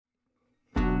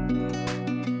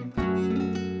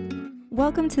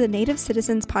Welcome to the Native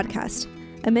Citizens Podcast,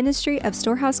 a ministry of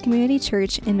Storehouse Community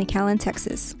Church in McAllen,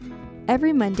 Texas.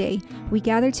 Every Monday, we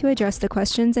gather to address the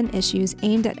questions and issues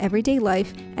aimed at everyday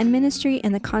life and ministry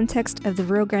in the context of the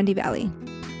Rio Grande Valley.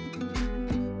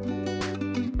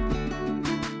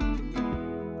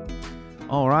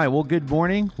 All right. Well, good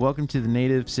morning. Welcome to the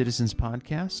Native Citizens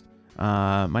Podcast.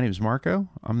 My name is Marco.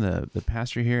 I'm the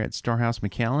pastor here at Storehouse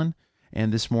McAllen.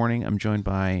 And this morning, I'm joined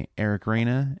by Eric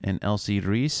Reyna and Elsie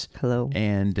Reese. Hello.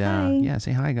 And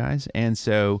say hi, guys. And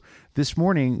so this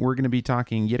morning, we're going to be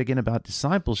talking yet again about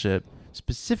discipleship,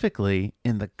 specifically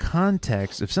in the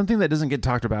context of something that doesn't get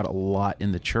talked about a lot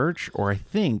in the church, or I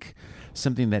think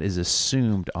something that is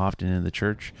assumed often in the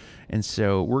church. And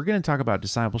so we're going to talk about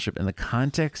discipleship in the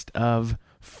context of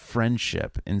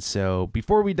friendship. And so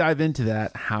before we dive into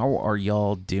that, how are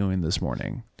y'all doing this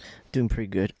morning? Doing pretty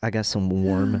good. I got some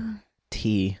warm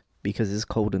tea because it's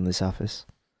cold in this office.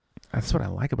 That's what I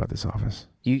like about this office.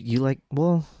 You got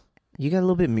a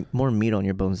little bit more meat on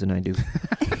your bones than I do.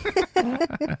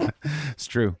 It's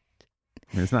true.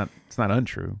 I mean, it's not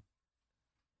untrue.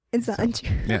 It's not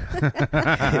untrue. Yeah.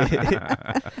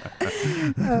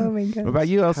 Oh my gosh. What about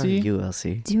you, How are Elsie? you,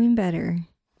 Elsie? Doing better.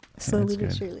 Slowly but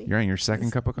That's good. surely. You're on your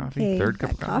second cup of coffee? Hey, Third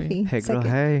cup of that coffee? Hey, girl, Second.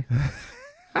 hey.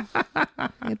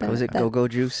 Get that- Was it that- go-go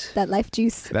juice? That life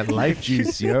juice. That life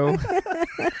juice, yo.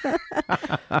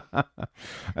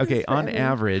 Okay, on Forever.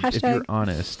 average, if you're Hashtag.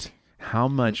 honest, how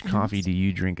much coffee do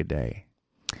you drink a day?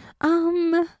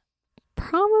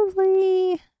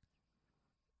 Probably.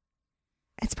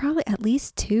 It's probably at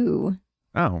least 2.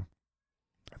 Oh.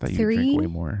 I thought you 3? drink way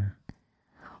more.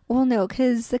 Well, no,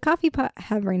 because the coffee pot I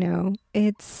have right now,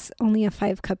 it's only a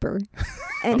 5-cupper.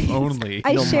 And Only.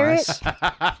 I No share mas. it.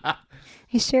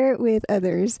 I share it with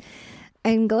others,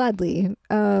 and gladly,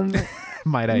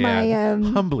 Might I add.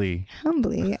 Humbly.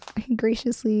 humbly, I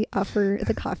graciously offer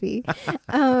the coffee.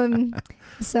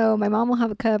 So my mom will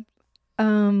have a cup.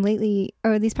 Lately,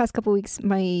 or these past couple weeks,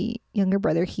 my younger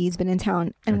brother, he's been in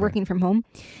town and Okay. working from home.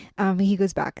 He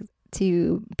goes back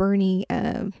to Bernie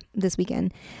this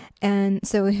weekend, and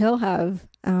so he'll have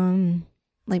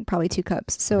like probably 2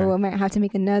 cups. So Okay. I might have to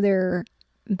make another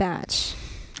batch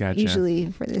Gotcha.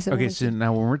 usually for this. Okay, so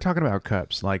now when we're talking about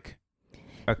cups, like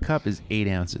a cup is 8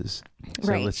 ounces. So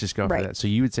Right, let's just go for right. that. So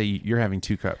you would say you're having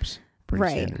 2 cups. Pretty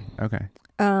Right. standard.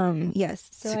 Okay. Yes.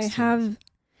 So 16. I have,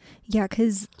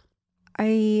 because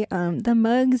the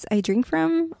mugs I drink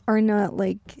from are not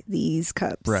like these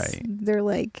cups. Right. They're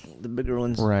like, The bigger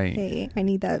ones. Right. hey, I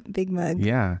need that big mug.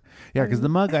 Yeah. Yeah, because the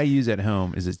mug I use at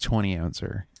home is a 20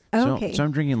 ouncer. So, Okay. so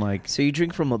I'm drinking like, So you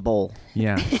drink from a bowl.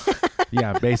 yeah.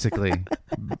 Yeah, basically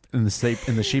in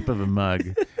the shape of a mug.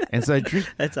 And so I drink,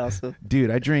 That's awesome.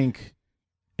 dude, I drink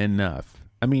enough.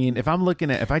 I mean, if I'm looking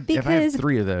at, if I have Because-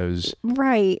 3 of those,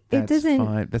 Right. It that's doesn't,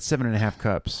 fine. That's 7.5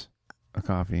 cups of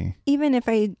coffee even if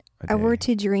I a were day.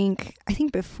 to drink, I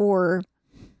think before,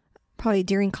 probably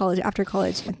during college, after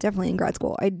college, definitely in grad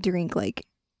school, I'd drink like,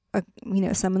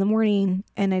 some in the morning,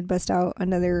 and I'd bust out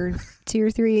another 2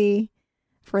 or 3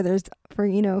 for those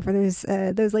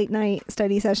late night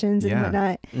study sessions and Yeah.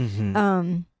 whatnot.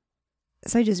 Mm-hmm.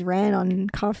 So I just ran on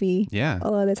coffee Yeah. a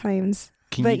lot of the times.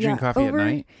 Can but you drink yeah, coffee over- at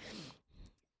night?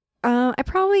 I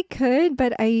probably could,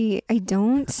 but I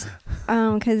don't,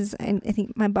 because I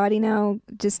think my body now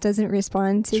just doesn't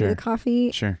respond to Sure. the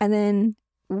coffee. Sure. And then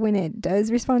when it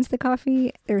does respond to the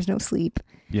coffee, there's no sleep.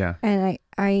 Yeah. And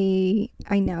I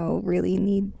now really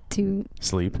need to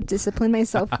Sleep. discipline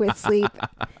myself with sleep.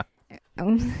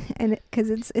 And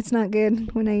because it's not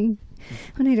good when I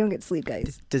don't get sleep,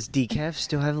 guys. Does decaf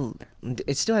still have...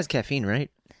 It still has caffeine,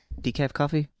 right? Decaf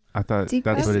coffee? I thought Decaf-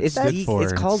 that's what it's It's- good for.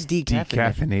 it's called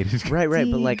decaffeinated. decaffeinated. Right. But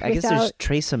Tea like, I guess there's without-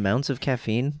 trace amounts of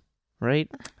caffeine, right?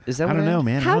 Is that I what don't know,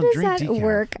 man. I How don't does drink that decaf.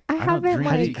 work? I don't haven't drink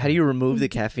How do like you, how do you remove the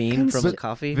caffeine from the But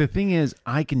coffee? The thing is,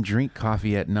 I can drink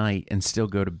coffee at night and still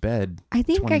go to bed. I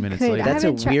think 20 I minutes could. later. I That's a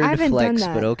haven't I weird haven't done flex,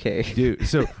 that. but okay. Dude,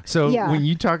 so Yeah. when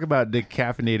you talk about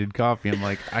decaffeinated coffee, I'm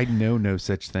like, I know no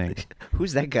such thing.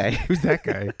 Who's that guy? Who's that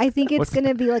guy? I think it's What's-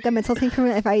 gonna be like a mental thing for me.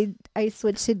 If I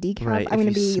switch to decaf, Right. I'm if gonna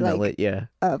you be smell like it, yeah.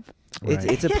 up. Right.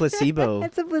 It's a placebo.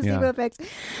 It's a placebo Yeah. effect.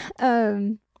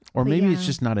 Or but maybe yeah. it's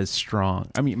just not as strong.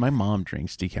 I mean, my mom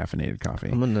drinks decaffeinated coffee.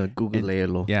 I'm gonna Google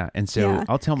it. Yeah, and so Yeah,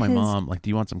 I'll tell my 'cause- mom, like, do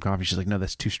you want some coffee? She's like, no,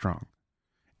 that's too strong.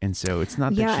 And so it's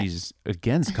not that Yeah. she's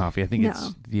against coffee. I think it's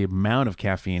No. the amount of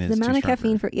caffeine is The amount too of strong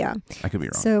caffeine for her. I could be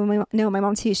wrong. So my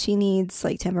mom too. She needs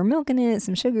like timber milk in it,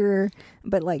 some sugar,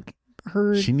 but like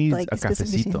her She needs like a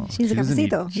specific- cafecito. She needs a doesn't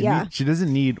need- cafecito. she Yeah. she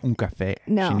doesn't need un café.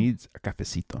 No. She needs a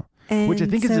cafecito. And Which I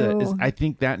think so, I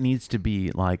think that needs to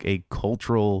be like a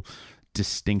cultural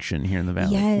distinction here in the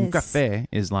valley. Yes. Un café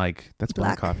is like that's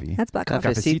black coffee. That's black coffee.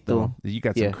 Cafecito. You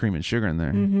got some Yeah. cream and sugar in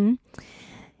there. Mm-hmm.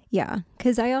 Yeah,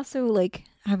 because I also like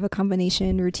have a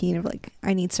combination routine of like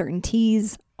I need certain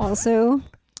teas also.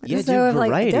 Yeah, so dude, like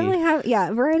I variety. definitely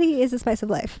have variety is the spice of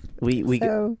life. We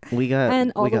So got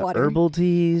and all we the got water. herbal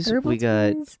teas. herbal we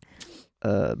got teas,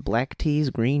 black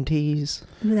teas, green teas.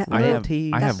 that I Earl- have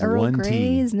tea. I that have Earl one Grey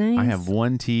tea. is nice. I have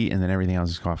one tea, and then everything else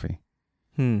is coffee.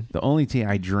 The only tea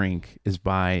I drink is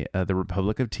by the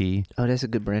Republic of Tea. Oh, that's a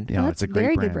good brand. Yeah, Oh, it's that's a great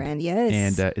very brand. good brand. Yes,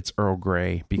 And it's Earl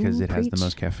Grey because Ooh, it has the preach.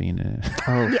 most caffeine in it.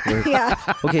 Oh, yeah,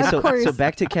 yeah. okay. Of So course.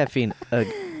 back to caffeine.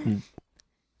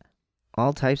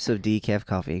 All types of decaf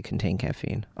coffee contain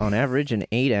caffeine. On average, an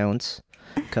 8-ounce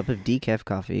cup of decaf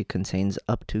coffee contains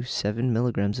up to 7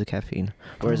 milligrams of caffeine,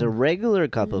 whereas a regular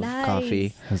cup of coffee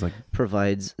Nice. Has like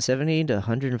provides 70 to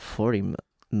 140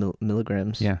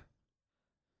 milligrams. yeah.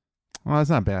 Well,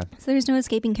 that's not bad. So there's no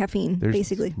escaping caffeine, There's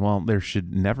basically. Well, there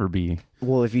should never be.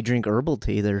 Well, if you drink herbal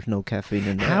tea, there's no caffeine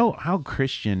in that. How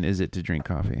Christian is it to drink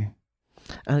coffee?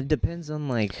 It depends on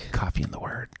like. Coffee in the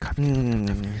word. Coffee.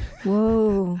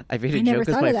 Whoa. I made I a never joke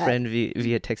with thought my of that. friend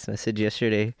via text message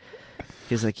yesterday.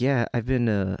 He was like, "Yeah, I've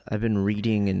been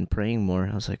reading and praying more."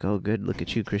 I was like, "Oh, good. Look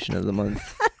at you, Christian of the month."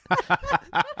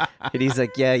 And he's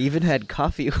like, "Yeah, I even had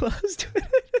coffee while I was doing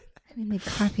it." I didn't make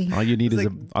coffee. All you need It's is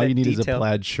like all you that need is a detail.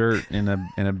 plaid shirt and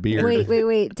a beard.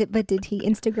 Wait. But did he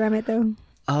Instagram it though?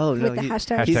 Oh no, With the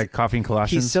hashtag? Hashtag coffee and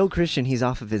Colossians. he's so Christian. He's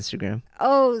off of Instagram.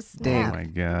 Oh, Oh snap. my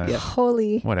god. Yeah.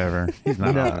 Holy. Whatever. He's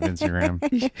not No. on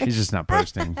Instagram. He's just not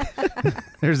posting.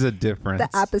 There's a difference.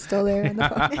 The app is still there on the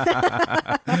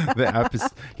phone. The app is.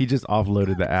 He just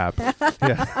offloaded the app.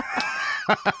 Yeah.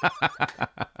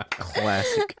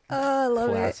 Classic. Oh, I love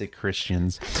it. Classic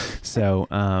Christians. So,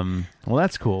 well,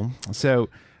 that's cool. So,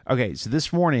 okay. So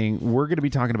this morning we're going to be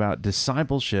talking about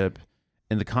discipleship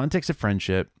in the context of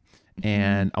friendship.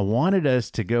 And I wanted us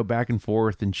to go back and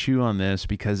forth and chew on this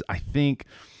because I think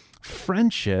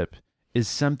friendship is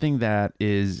something that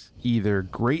is either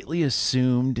greatly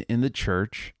assumed in the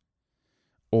church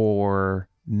or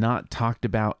not talked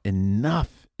about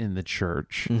enough in the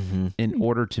church Mm-hmm. in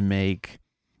order to make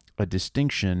a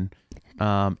distinction.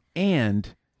 And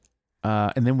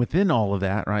then within all of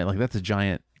that, right? Like that's a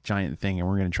giant thing. And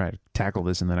we're going to try to tackle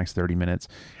this in the next 30 minutes.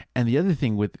 And the other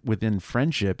thing within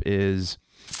friendship is,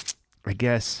 I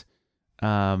guess,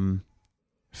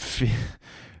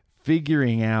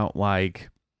 figuring out like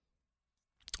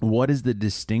what is the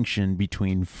distinction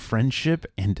between friendship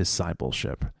and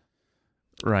discipleship,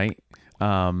 right?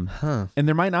 Huh. And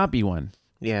there might not be one,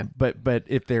 Yeah. but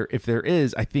if there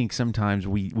is, I think sometimes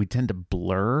we tend to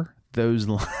blur those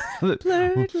lines.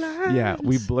 Blurred lines. Yeah,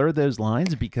 we blur those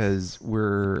lines because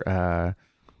we're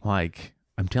like,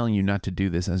 I'm telling you not to do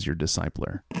this as your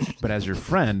discipler, but as your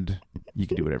friend, you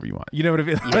can do whatever you want. You know what I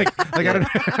mean? Like I don't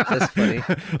know. That's funny.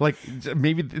 Like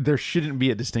maybe there shouldn't be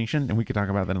a distinction, and we could talk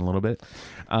about that in a little bit.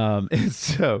 And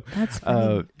so, That's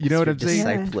funny. you know what As I'm your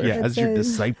saying? discipler. Yeah, as your That's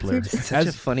discipler, It's such a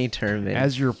as funny term, man.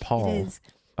 as your It Paul. is.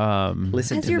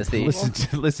 Listen, As your Timothy.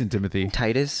 Paul. Listen, Timothy.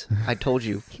 Titus, I told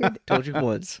you. Told you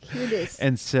once. Here it is.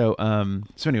 And so,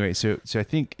 anyway, so I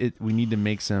think we need to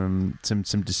make some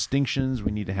distinctions.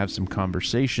 We need to have some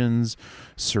conversations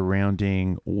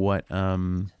surrounding what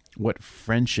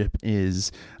friendship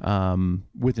is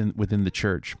within the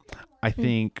church. I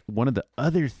think one of the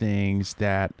other things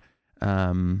that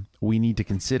we need to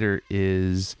consider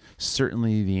is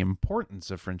certainly the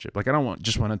importance of friendship. Like I don't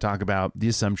just want to talk about the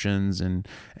assumptions and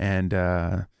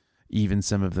even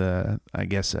some of the, I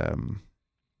guess,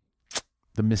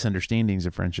 the misunderstandings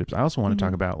of friendships. I also want to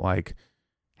talk about like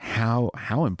how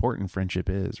important friendship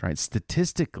is, right?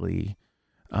 Statistically,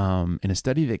 in a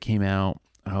study that came out,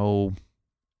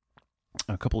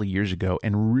 a couple of years ago,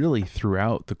 and really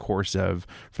throughout the course of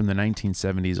from the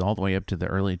 1970s all the way up to the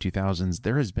early 2000s,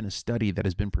 there has been a study that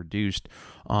has been produced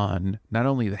on not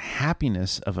only the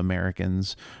happiness of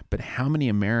Americans, but how many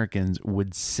Americans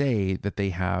would say that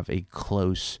they have a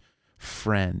close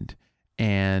friend.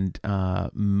 And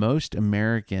most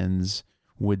Americans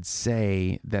would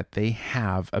say that they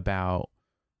have about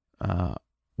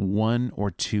one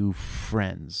or two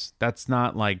friends. That's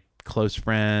not like close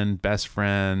friend, best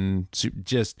friend,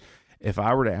 just if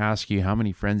I were to ask you how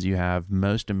many friends you have,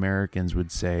 most Americans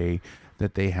would say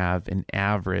that they have an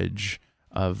average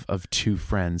of two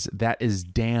friends. That is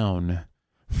down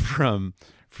from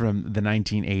the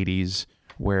 1980s,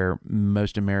 where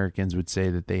most Americans would say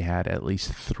that they had at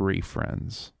least 3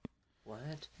 friends.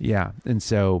 What? Yeah, and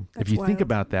so That's if you think wild.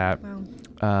 about that,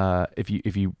 Wow. if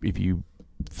you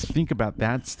think about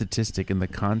that statistic in the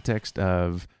context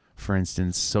of, for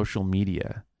instance, social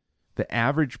media, The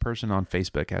average person on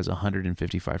Facebook has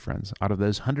 155 friends. Out of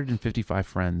those 155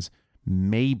 friends,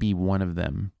 maybe one of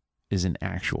them is an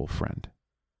actual friend.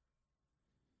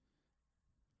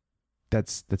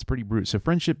 That's pretty brutal. So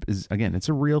friendship is, again, it's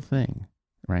a real thing,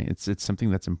 right? It's something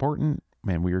that's important.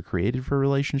 Man, we were created for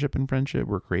relationship and friendship.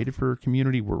 We're created for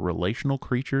community. We're relational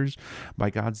creatures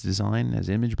by God's design as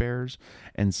image bearers.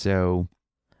 And so...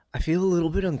 I feel a little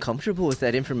bit uncomfortable with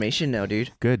that information now,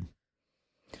 dude. Good.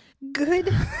 Good.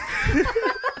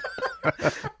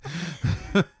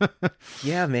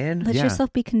 Yeah, man. Let Yeah.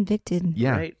 yourself be convicted.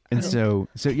 Yeah. Right. And so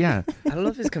yeah, I don't know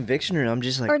if it's conviction or I'm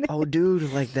just like, Or- oh,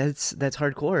 dude, like that's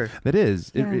hardcore. that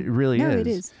is. Yeah. It really No, is. it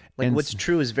is. Like And what's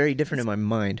true is very different in my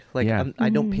mind. Like Yeah. I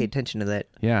don't Mhm. pay attention to that.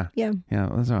 Yeah. Yeah. Yeah.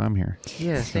 That's why I'm here.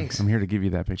 Yeah, thanks. I'm here to give you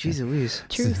that picture. Jeez Louise.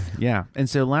 Truth. Yeah. And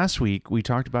so last week we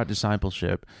talked about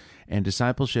discipleship, and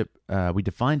discipleship, we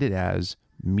defined it as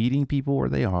meeting people where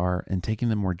they are and taking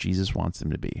them where Jesus wants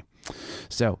them to be.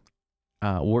 So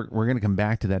we're going to come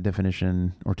back to that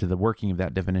definition, or to the working of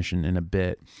that definition, in a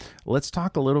bit. Let's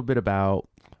talk a little bit about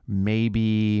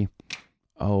maybe,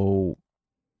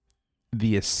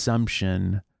 the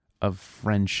assumption of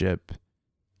friendship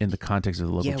in the context of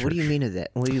the local Yeah, church. what do you mean of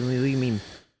that? What do you mean?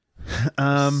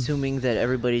 Assuming that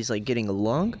everybody's like getting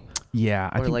along, Yeah,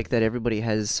 I or think, like that everybody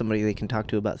has somebody they can talk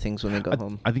to about things when they go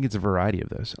home. I think it's a variety of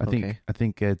those. I Okay.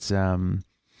 think it's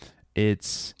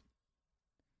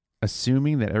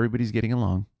assuming that everybody's getting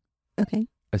along, Okay.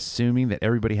 assuming that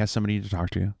everybody has somebody to talk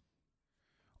to,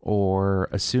 or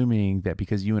assuming that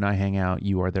because you and I hang out,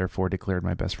 you are therefore declared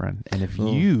my best friend. And if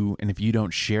Oh. you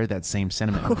don't share that same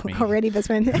sentiment with me, Already best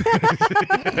friend.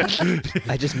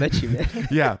 I just met you, man.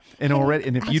 yeah, and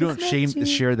if I you just don't met you.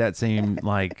 share that same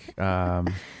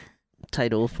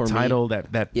Title for me. title,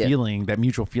 that Yeah. feeling, that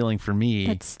mutual feeling for me,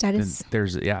 That's then status.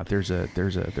 there's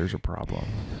a problem.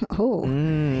 Oh.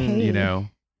 Mm. Hey. You know,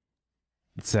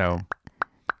 so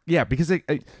yeah, because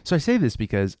so I say this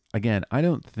because, again, I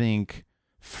don't think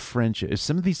friendship, if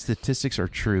some of these statistics are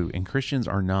true, and Christians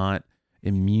are not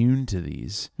immune to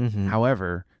these, Mhm.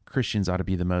 however, Christians ought to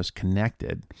be the most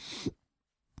connected.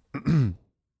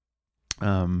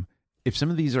 If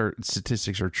some of these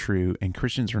statistics are true and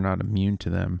Christians are not immune to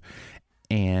them,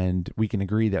 and we can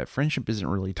agree that friendship isn't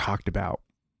really talked about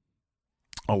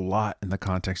a lot in the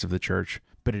context of the church,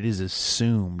 but it is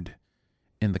assumed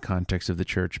in the context of the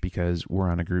church because we're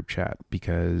on a group chat,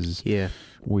 because Yeah.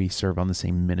 we serve on the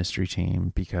same ministry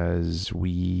team, because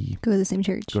we Go to the same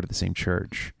church. go to the same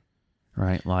church,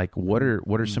 right? Like, what are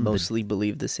some of the, mostly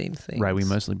believe the same thing. right? We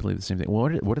mostly believe the same thing.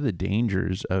 What are the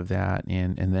dangers of that,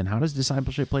 and then how does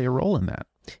discipleship play a role in that?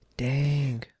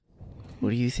 Dang.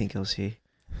 What do you think, LC?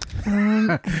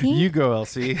 I think You go,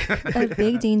 LC. a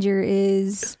big danger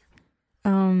is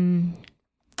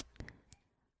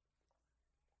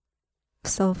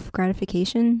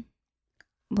self-gratification.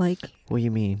 Like What do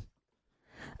you mean?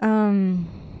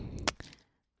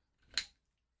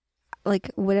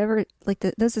 like whatever, like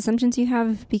those assumptions you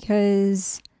have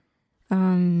because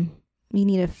you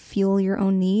need to fuel your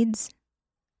own needs,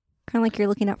 kind of like you're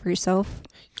looking out for yourself.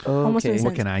 Almost in a Okay.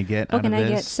 What can I get What out can of I this?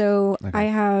 get? So Okay. I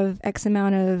have X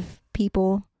amount of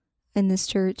people in this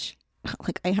church.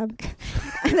 Like I have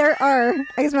there are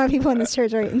X amount of people in this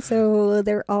church, right? And so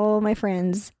they're all my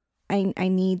friends. I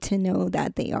need to know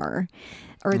that they are,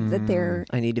 or that they're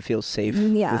I need to feel safe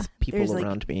Yeah, with people there's, like,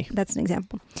 around me. that's an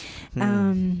example.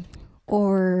 Hmm.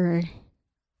 Or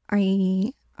I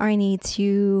need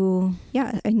to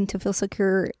feel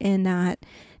secure in that,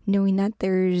 knowing that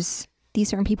there's these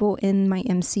certain people in my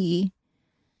MC,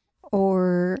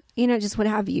 or just what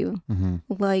have you. Mm-hmm.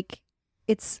 Like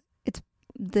it's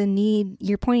the need,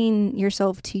 you're pointing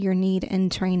yourself to your need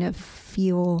and trying to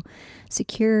feel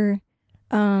secure,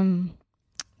 trying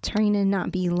to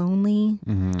not be lonely.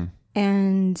 Mm-hmm.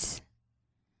 And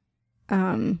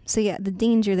so yeah, the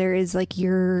danger there is like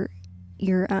you're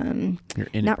You're in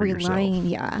it not for yourself.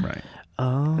 relying Right.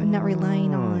 Oh. not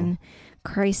relying on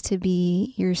Christ to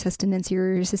be your sustenance,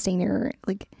 your sustainer.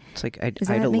 Like It's like Does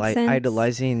that make sense?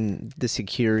 idolizing the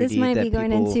security this might that be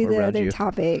going people into the around other you.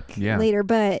 topic Yeah. later,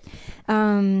 but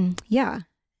yeah,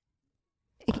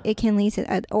 it can lead to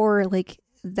that. Or like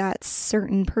that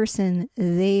certain person,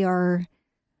 they are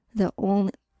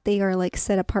like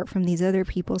set apart from these other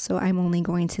people, so I'm only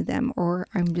going to them, or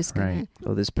I'm just gonna Right.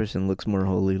 Oh, this person looks more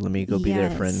holy. Let me go be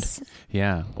their friend. Yes.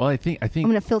 Yeah. Well, I think I'm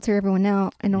gonna filter everyone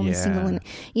out and only single in.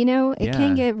 It can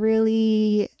Yeah. get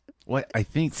really what I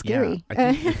think. Scary. Yeah.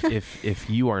 I think if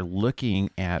you are looking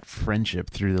at friendship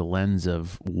through the lens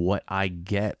of what I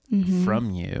get Mhm.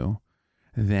 from you,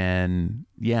 then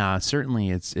yeah, certainly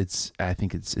it's I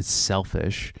think it's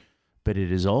selfish, but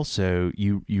it is also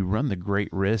you run the great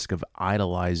risk of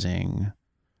idolizing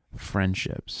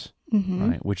friendships,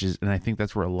 right? Which is, and I think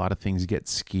that's where a lot of things get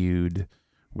skewed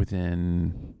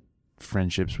within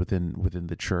friendships within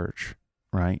the church,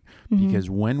 right? Because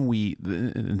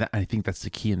when I think that's the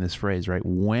key in this phrase, right?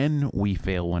 When we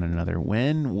fail one another,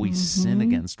 when we sin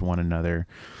against one another,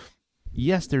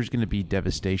 yes, there's going to be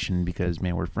devastation because,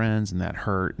 man, we're friends and that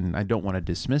hurt, and I don't want to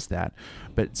dismiss that,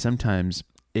 but sometimes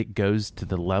it goes to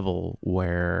the level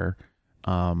where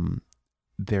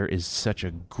there is such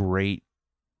a great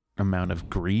amount of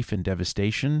grief and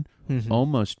devastation,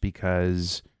 almost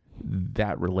because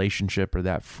that relationship or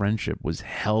that friendship was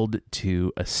held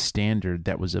to a standard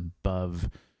that was above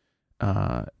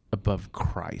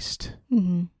Christ.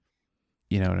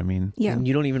 You know what I mean? Yeah. And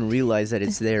you don't even realize that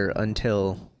it's there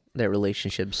until that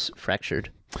relationship's fractured.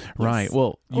 Right. Yes.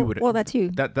 Well, you would. Well, that too.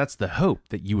 That's the hope,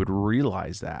 that you would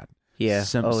realize that. Yeah.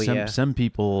 Some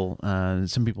people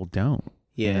don't.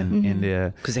 Yeah. And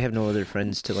Because they have no other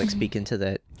friends to like speak into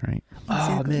that. right. Oh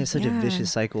Exactly. man, it's such a Yeah.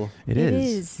 vicious cycle. It It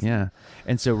is. is. Yeah.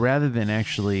 And so rather than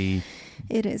actually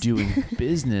It is. doing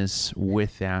business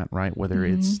with that, right? Whether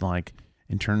it's like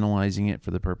internalizing it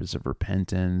for the purpose of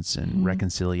repentance and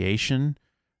reconciliation,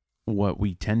 what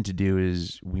we tend to do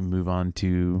is we move on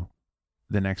to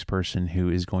the next person who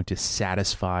is going to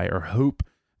satisfy, or hope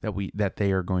that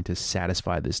they are going to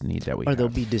satisfy this need that we Or have. they'll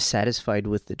be dissatisfied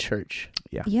with the church.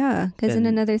 Yeah, because then And-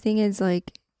 another thing is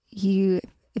like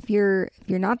if you're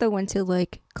not the one to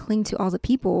like cling to all the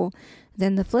people,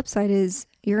 then the flip side is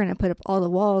you're gonna put up all the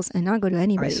walls and not go to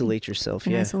anybody. Isolate yourself.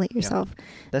 and Yeah. isolate yourself.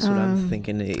 That's what I'm Um,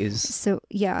 thinking is. So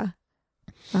yeah,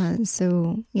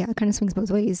 it kind of swings both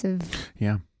ways of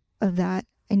Yeah. that.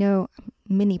 I know.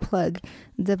 Mini plug,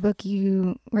 the book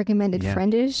you recommended, Yeah.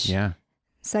 Friendish. Yeah.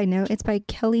 Side note, it's by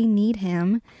Kelly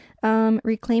Needham.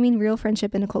 Reclaiming Real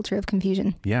Friendship in a Culture of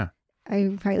Confusion. Yeah.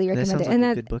 I highly That recommend sounds it. like And a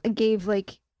that good book. gave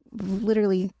like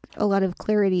literally a lot of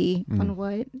clarity on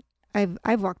what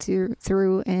I've walked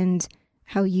through and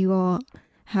how you all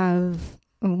have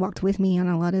walked with me on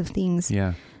a lot of things.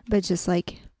 Yeah. But just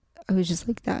like I was just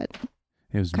like that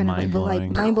It was kind of like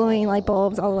mind-blowing. mind blowing light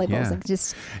bulbs, all the light bulbs, Yeah. like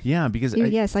just Yeah, because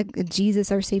yes, like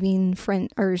Jesus, our saving friend,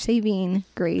 our saving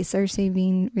grace, our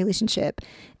saving relationship,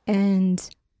 and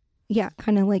yeah,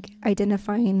 kind of like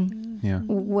identifying yeah.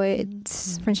 what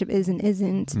friendship is and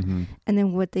isn't, Mm-hmm. and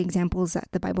then what the examples that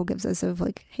the Bible gives us of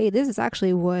like, hey, this is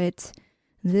actually what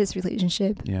this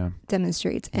relationship Yeah.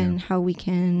 demonstrates, Yeah. and how we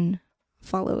can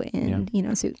follow it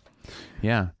and suit.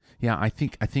 Yeah. Yeah, I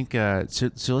think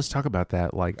so let's talk about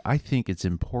that. Like, I think it's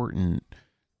important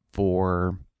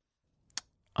for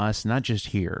us, not just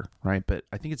here, right? But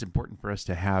I think it's important for us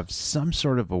to have some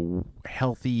sort of a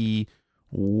healthy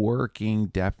working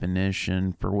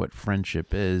definition for what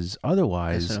friendship is.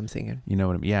 Otherwise, That's what I'm thinking. you know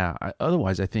what I mean? Yeah.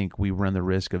 Otherwise, I think we run the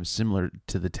risk of, similar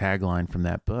to the tagline from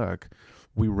that book,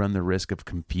 we run the risk of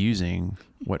confusing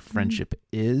what friendship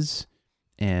is.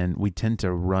 And we tend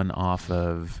to run off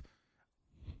of,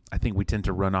 I think we tend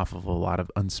to run off of a lot of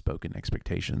unspoken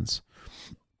expectations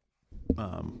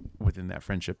within that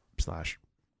friendship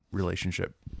 /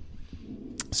 relationship.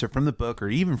 So from the book, or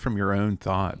even from your own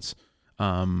thoughts,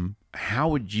 how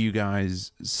would you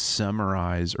guys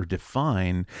summarize or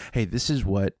define, hey, this is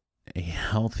what a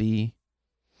healthy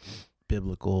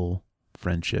biblical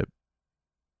friendship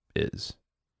is?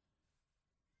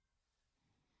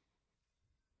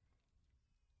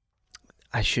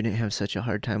 I shouldn't have such a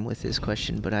hard time with this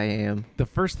question, but I am. The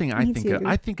first thing I Me think too. of,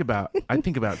 I think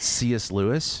about C.S.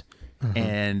 Lewis, Uh-huh.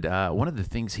 and one of the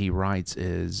things he writes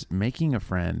is making a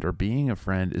friend or being a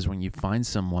friend is when you find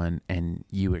someone and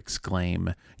you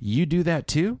exclaim, "You do that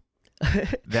too?"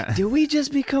 That Did we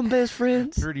just become best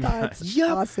friends? pretty much. That's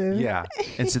Yup. awesome. Yeah,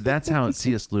 and so that's how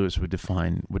C.S. Lewis would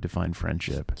define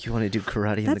friendship. You want to do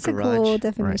karate That's in a the garage? cool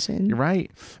definition. You're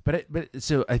right, but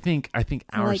so I think I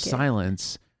our like it.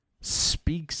 silence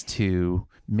speaks to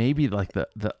maybe like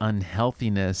the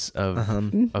unhealthiness of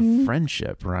Mhm. of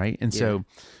friendship, right? And Yeah. so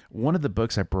one of the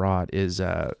books I brought is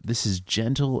this is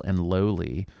Gentle and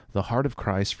Lowly: The Heart of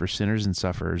Christ for Sinners and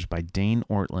Sufferers by Dane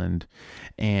Ortland,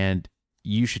 and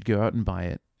you should go out and buy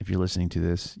it. If you're listening to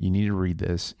this, you need to read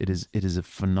this. It is a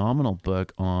phenomenal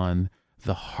book on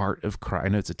the heart of Christ. I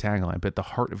know it's a tagline, but the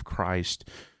heart of Christ.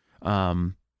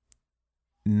 So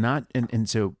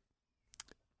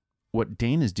what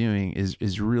Dane is doing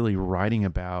is really writing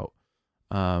about,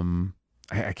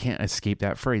 I can't escape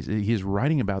that phrase. He is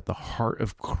writing about the heart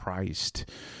of Christ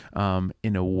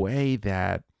in a way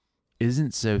that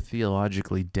isn't so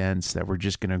theologically dense that we're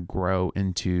just going to grow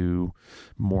into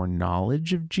more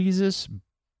knowledge of Jesus,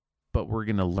 but we're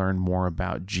going to learn more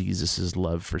about Jesus's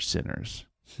love for sinners,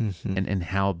 and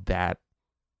how that,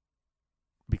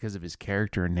 because of his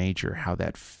character and nature, how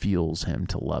that fuels him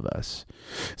to love us.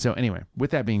 So anyway,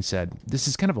 with that being said, this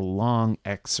is kind of a long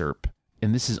excerpt,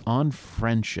 and this is on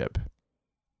friendship.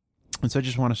 And so I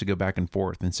just want us to go back and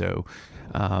forth. And so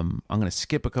I'm going to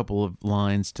skip a couple of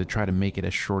lines to try to make it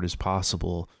as short as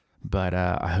possible, but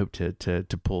I hope to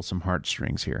pull some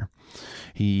heartstrings here.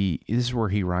 This is where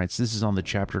he writes, this is on the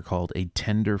chapter called A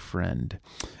Tender Friend.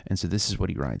 And so this is what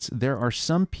he writes. There are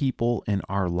some people in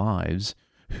our lives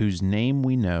whose name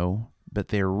we know, but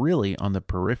they are really on the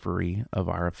periphery of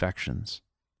our affections.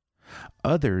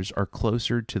 Others are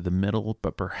closer to the middle,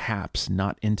 but perhaps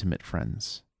not intimate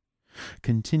friends.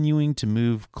 Continuing to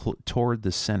move toward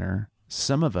the center,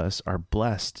 some of us are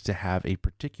blessed to have a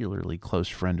particularly close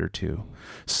friend or two,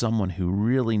 someone who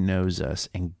really knows us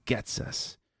and gets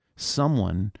us,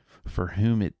 someone for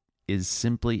whom it is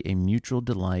simply a mutual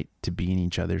delight to be in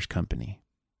each other's company.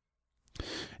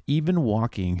 Even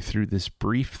walking through this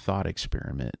brief thought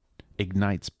experiment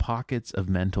ignites pockets of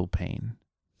mental pain.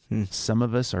 Some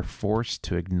of us are forced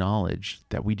to acknowledge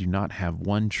that we do not have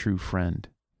one true friend,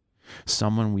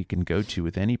 someone we can go to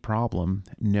with any problem,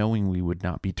 knowing we would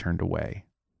not be turned away.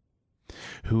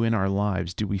 Who in our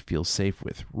lives do we feel safe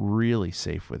with, really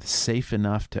safe with, safe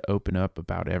enough to open up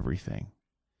about everything?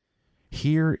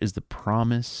 Here is the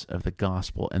promise of the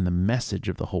gospel and the message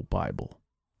of the whole Bible.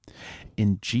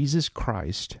 In Jesus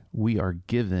Christ, we are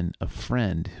given a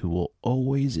friend who will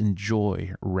always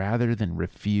enjoy rather than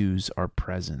refuse our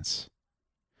presence.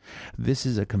 This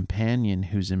is a companion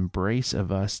whose embrace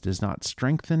of us does not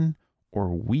strengthen or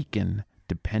weaken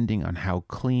depending on how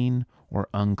clean or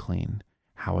unclean,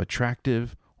 how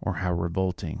attractive or how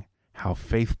revolting, how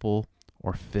faithful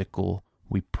or fickle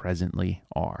we presently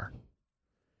are.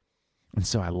 And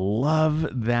so I love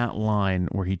that line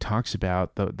where he talks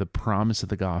about the promise of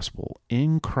the gospel.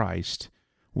 In Christ,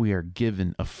 we are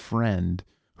given a friend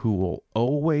who will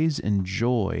always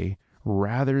enjoy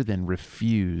rather than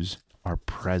refuse our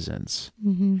presence.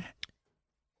 Mm-hmm.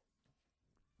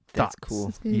 That's Thoughts? cool.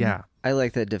 That's good. Yeah. I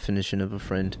like that definition of a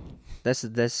friend. That's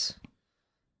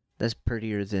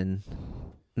prettier than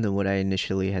what I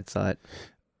initially had thought.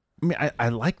 I mean, I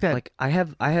like that. Like I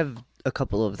have a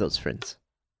couple of those friends.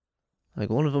 Like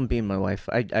one of them being my wife.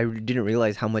 I didn't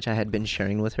realize how much I had been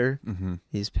sharing with her Mm-hmm.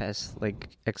 these past like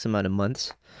X amount of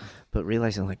months, but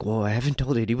realizing like, whoa, I haven't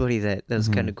told anybody that. That was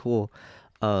Mhm. kind of cool.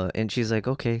 And she's like,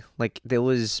 okay, like there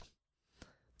was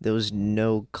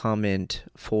no comment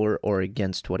for or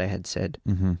against what I had said.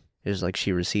 Mm-hmm. It was like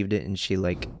she received it and she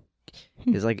like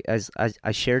it's like as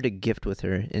I shared a gift with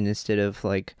her, and instead of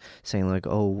like saying like,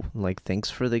 oh, like thanks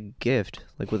for the gift,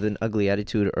 like with an ugly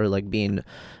attitude or like being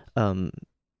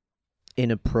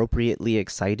inappropriately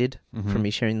excited for me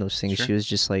sharing those things, Sure. she was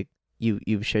just like,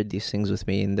 you've shared these things with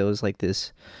me, and there was like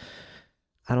this,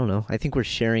 I don't know, I think we're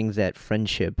sharing that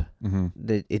friendship Mm-hmm.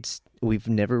 that we've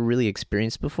never really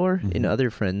experienced before in Mhm. other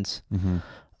friends.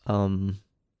 Mm-hmm.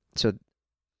 So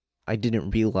I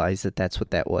didn't realize that that's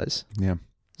what that was. Yeah.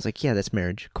 It's like, yeah, that's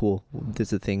marriage, cool, that's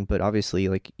the thing, but obviously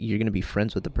like you're gonna be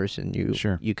friends with the person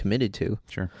you committed to.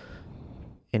 Sure.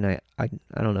 And I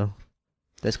don't know,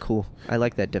 that's cool. I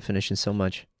like that definition so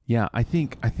much. Yeah, I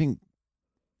think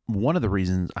one of the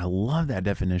reasons I love that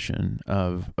definition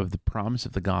of the promise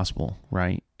of the gospel,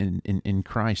 right, in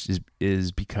Christ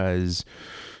is because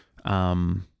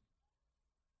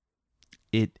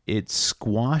it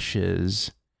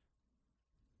squashes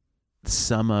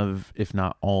some of, if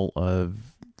not all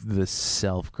of, the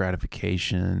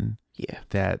self-gratification Yeah.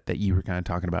 that you were kind of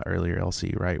talking about earlier,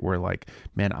 LC, right? Where like,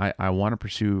 man, I want to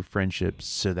pursue friendships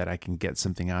so that I can get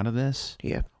something out of this,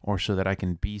 Yeah. or so that I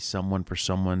can be someone for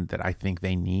someone that I think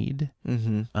they need,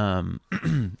 Mm-hmm.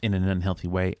 in an unhealthy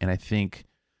way. And I think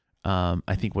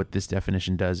what this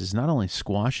definition does is not only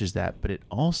squashes that, but it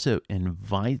also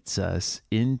invites us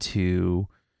into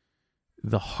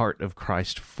the heart of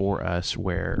Christ for us,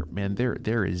 where, man,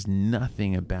 there is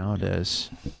nothing about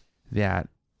us that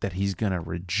he's going to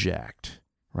reject,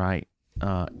 right?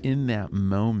 In that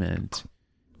moment,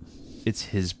 it's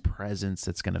his presence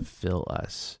that's going to fill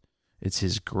us. It's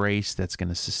his grace that's going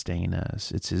to sustain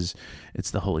us. It's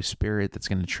the Holy Spirit that's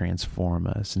going to transform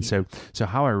us. And so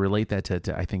how I relate that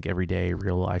to I think everyday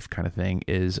real life kind of thing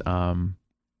is,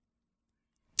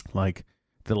 like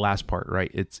the last part, right?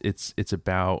 It's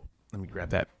about, let me grab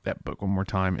that book one more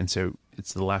time. And so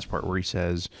it's the last part where he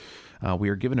says, we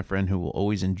are given a friend who will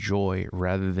always enjoy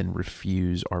rather than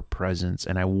refuse our presence.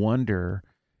 And I wonder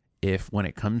if when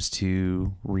it comes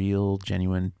to real,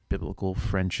 genuine, biblical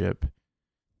friendship,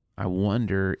 I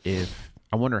wonder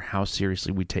how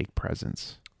seriously we take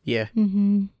presence. Yeah.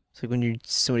 Mm-hmm. It's like when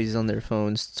somebody's on their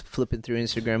phones flipping through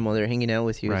Instagram while they're hanging out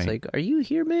with you. Right. It's like, are you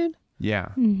here, man? Yeah.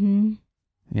 Mm-hmm.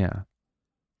 Yeah.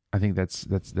 I think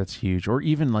that's huge. Or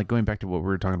even like going back to what we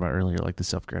were talking about earlier, like the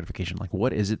self-gratification. Like,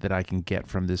 what is it that I can get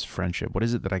from this friendship? What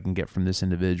is it that I can get from this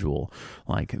individual?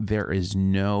 Like, there is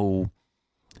no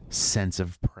sense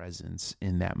of presence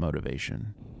in that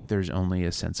motivation. There's only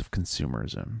a sense of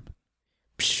consumerism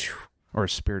or a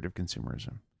spirit of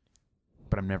consumerism.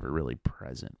 But I'm never really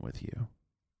present with you.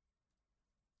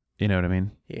 You know what I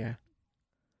mean? Yeah.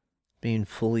 Being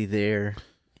fully there,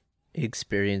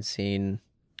 experiencing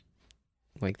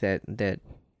like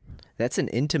that's an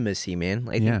intimacy, man.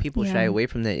 I think people shy Yeah. away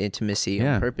from that intimacy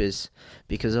Yeah. on purpose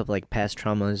because of like past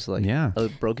traumas, like Yeah.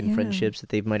 broken Yeah. friendships that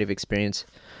they might have experienced.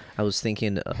 I was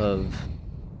thinking of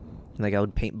like I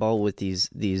would paintball with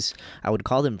these I would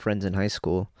call them friends in high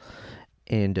school,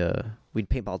 and we'd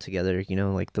paintball together, you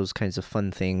know, like those kinds of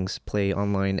fun things, play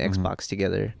online Xbox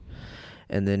together.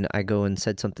 And then I go and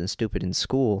said something stupid in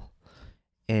school,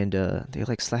 and they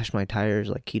like slashed my tires,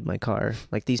 like keyed my car.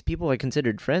 Like these people I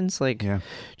considered friends, like Yeah.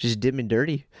 just did me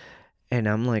dirty. And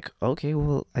I'm like, okay,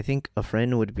 well, I think a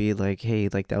friend would be like, hey,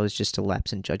 like that was just a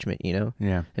lapse in judgment, you know?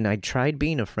 Yeah. And I tried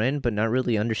being a friend, but not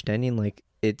really understanding like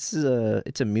it's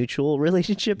a mutual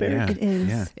relationship, Eric. Yeah. It is.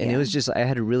 Yeah. And it was just, I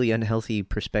had a really unhealthy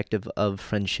perspective of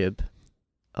friendship.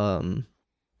 And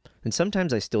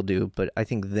sometimes I still do, but I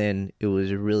think then it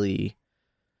was really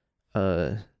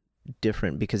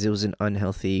different because it was an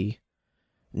unhealthy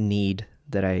need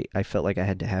that I felt like I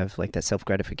had to have, like that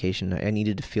self-gratification. I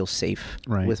needed to feel safe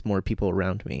Right. with more people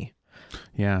around me.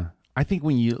 Yeah. I think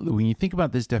when you think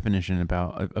about this definition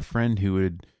about a friend who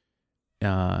would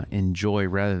enjoy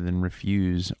rather than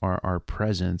refuse our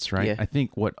presence, right? Yeah. I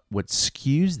think what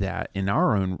skews that in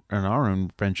our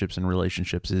own friendships and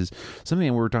relationships is something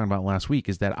that we were talking about last week,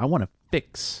 is that I want to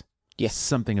fix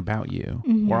something about you,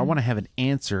 or I want to have an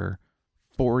answer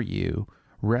for you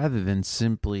rather than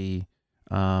simply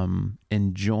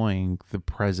enjoying the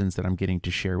presence that I'm getting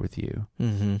to share with you.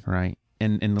 Mm-hmm. Right.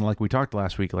 And like we talked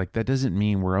last week, like that doesn't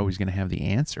mean we're always going to have the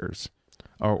answers,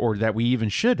 or that we even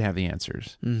should have the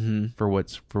answers Mm-hmm. for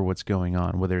what's going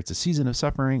on, whether it's a season of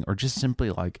suffering or just simply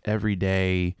like every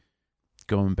day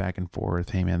going back and forth.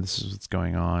 Hey man, this is what's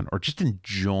going on, or just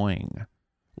enjoying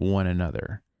one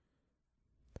another.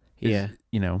 Yeah,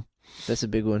 You know, that's a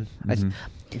big one. mhm.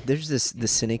 There's the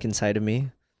cynic inside of me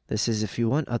that says if you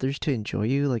want others to enjoy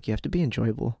you, like you have to be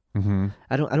enjoyable. Mhm.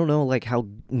 I don't know like how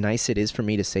nice it is for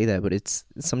me to say that, but it's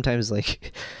sometimes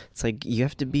like it's like you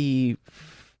have to be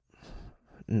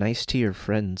nice to your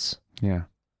friends. Yeah.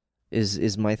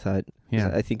 Is my thought.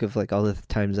 Yeah. I think of like all the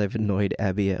times I've annoyed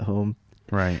Abby at home.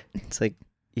 Right. It's like,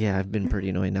 yeah, I've been pretty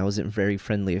annoying. That wasn't very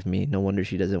friendly of me. No wonder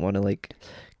she doesn't want to like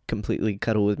completely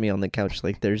cuddle with me on the couch.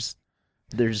 Like there's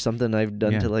something I've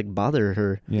done Yeah. to like bother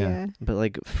her. Yeah. But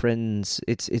like friends,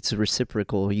 it's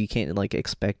reciprocal. You can't like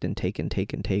expect and take and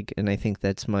take and take. And I think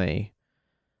that's my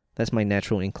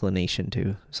natural inclination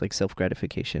too. It's like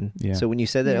self-gratification. Yeah. So when you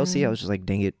said that, Elsie, Yeah. I was just like,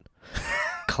 dang it,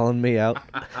 calling me out.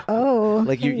 Oh,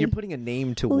 Like you're hey, putting a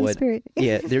name to Holy what. Spirit.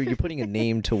 Yeah, you're putting a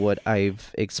name to what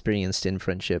I've experienced in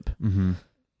friendship. Mhm.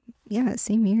 Yeah,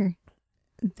 same here.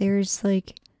 There's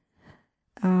like,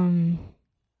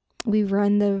 we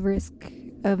run the risk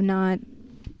of not,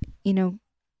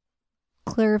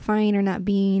 clarifying or not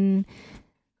being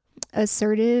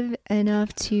assertive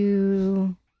enough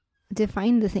to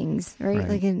define the things, right? Right.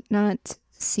 Like, and not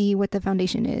see what the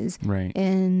foundation is, Right.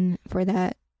 and for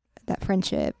that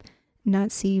friendship,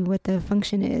 not see what the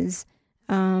function is,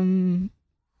 and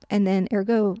then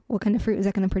ergo, what kind of fruit is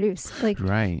that going to produce? Like,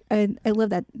 Right. I love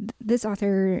that this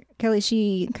author, Kelly,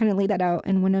 she kind of laid that out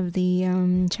in one of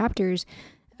the chapters.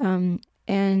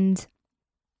 And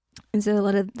so a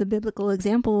lot of the biblical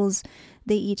examples,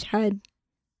 they each had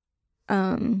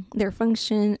their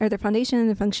function, or their foundation,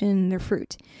 their function, their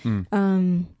fruit.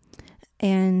 Mm.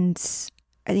 And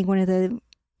I think one of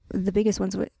the biggest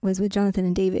ones was with Jonathan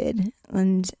and David,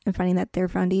 and finding that their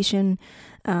foundation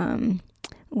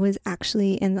was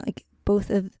actually, and like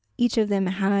each of them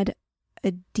had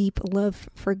a deep love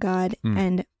for God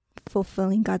and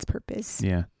fulfilling God's purpose.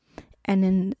 Yeah. And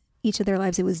in each of their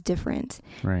lives, it was different.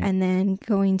 Right. And then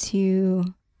going to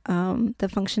the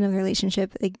function of the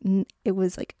relationship, like, it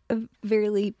was like a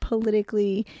very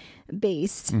politically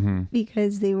based, Mhm.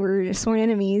 because they were sworn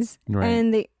enemies, Right.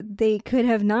 and they could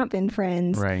have not been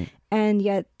friends, Right. and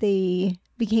yet they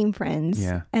became friends.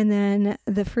 Yeah. And then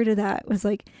the fruit of that was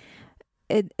like,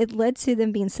 it led to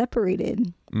them being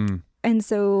separated. Mm. And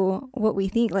so what we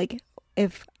think, like,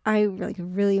 if I like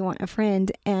really want a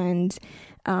friend, and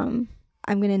I'm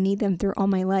going to need them through all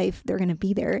my life, they're going to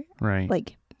be there, Right.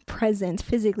 like, present,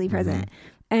 physically present.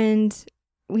 And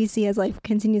we see as life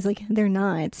continues, like they're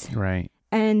not. Right.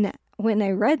 And when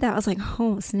I read that, I was like,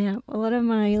 oh snap. A lot of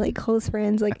my like close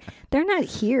friends, like they're not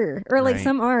here, or like Right.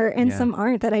 some are and Yeah. some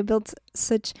aren't, that I built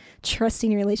such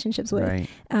trusting relationships with. Right.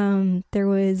 There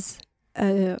was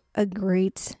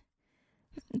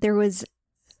there was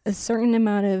a certain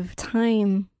amount of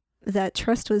time that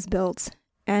trust was built,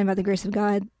 and by the grace of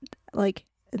God, like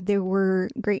there were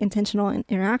great intentional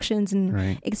interactions and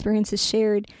Right. experiences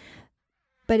shared,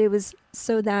 but it was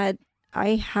so that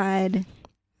I had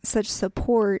such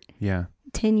support Yeah.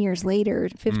 10 years later,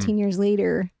 15 years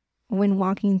later, when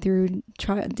walking through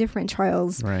different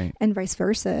trials Right. and vice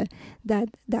versa, that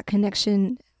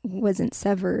connection wasn't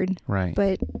severed, Right.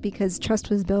 but because trust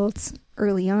was built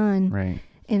early on Right.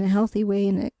 in a healthy way,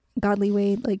 in a godly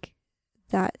way, like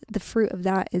that, the fruit of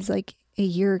that is like a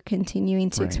year continuing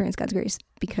to Right. experience God's grace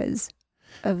because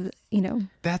of,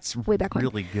 That's way back when.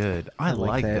 really good. I like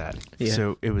like that. that. Yeah.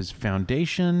 So it was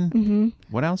foundation.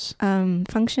 What else?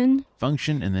 Function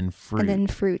Function and then fruit. and then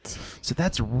fruit. So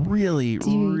that's really,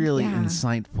 Dude, really yeah.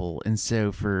 insightful. And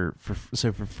so for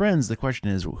friends, the question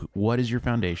is, what is your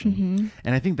foundation? Mm-hmm.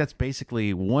 And I think that's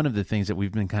basically one of the things that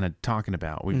we've been kind of talking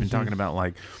about. We've been talking about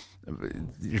like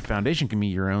your foundation can be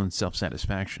your own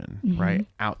self-satisfaction, right?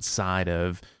 Outside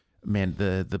of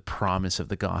the promise of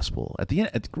the gospel at the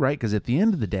end, right? Because at the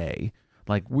end of the day,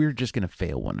 like we're just going to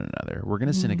fail one another. We're going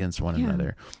to sin against one Yeah.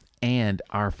 another, and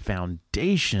our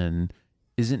foundation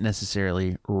isn't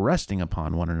necessarily resting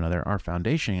upon one another. Our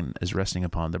foundation is resting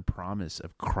upon the promise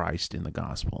of Christ in the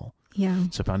gospel. Yeah.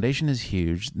 So foundation is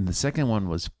huge. And the second one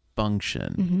was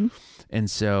function. And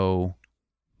so,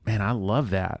 man, I love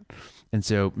that. And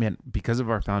so, man, because of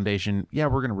our foundation, yeah,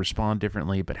 we're going to respond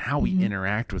differently, but how we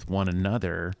interact with one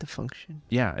another, The function.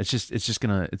 yeah, it's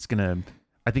gonna,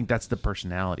 I think that's the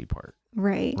personality part,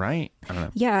 Right. right? I don't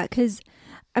know. Yeah, because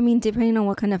I mean, depending on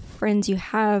what kind of friends you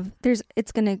have,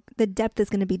 the depth is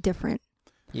gonna be different.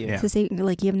 Yeah. So say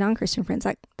like you have non-Christian friends,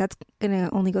 that's gonna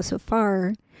only go so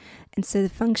far, and so the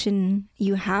function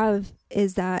you have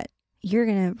is that you're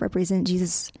gonna represent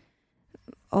Jesus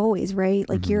always, right?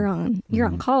 Like you're on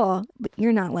call, but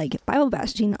you're not like Bible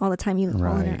bashing all the time. You all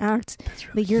Right. interact,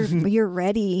 That's really but you're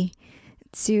ready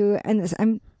to. And this,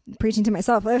 I'm preaching to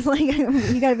myself. I was like,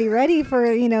 you got to be ready for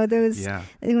those yeah,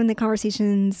 when the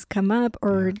conversations come up,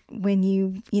 or when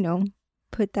you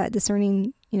put that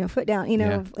discerning foot down,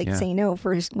 say no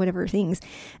for whatever things,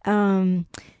 and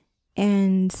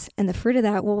the fruit of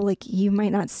that, well, like you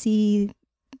might not see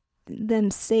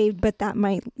them saved, but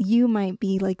you might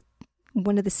be like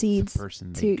one of the seeds the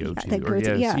person they go to, that or go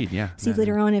to seeds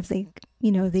later on if they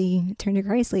they turn to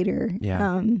Christ later.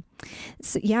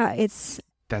 So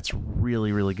that's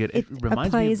really, really good. it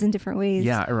reminds me applies in different ways.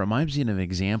 Yeah, it reminds me of an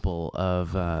example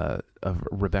of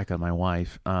Rebecca, my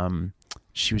wife.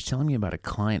 She was telling me about a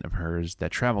client of hers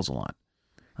that travels a lot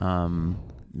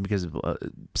because of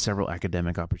several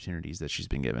academic opportunities that she's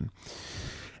been given.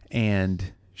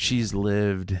 And she's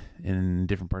lived in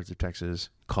different parts of Texas,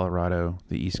 Colorado,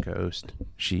 the East Coast.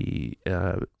 She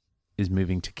is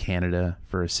moving to Canada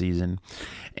for a season.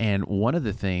 And one of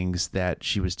the things that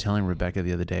she was telling Rebecca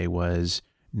the other day was,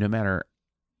 no matter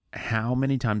how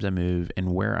many times I move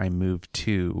and where I move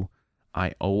to,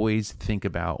 I always think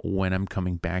about when I'm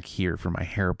coming back here for my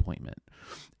hair appointment.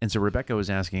 And so Rebecca was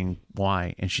asking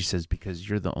why, and she says, because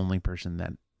you're the only person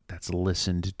that's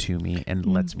listened to me and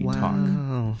lets me talk.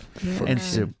 Wow. Yeah.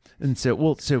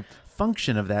 So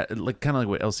function of that, like kind of like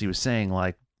what Elsie was saying,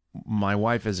 like my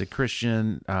wife as a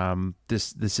Christian,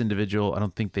 this individual, I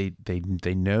don't think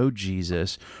they know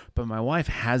Jesus, but my wife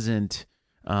hasn't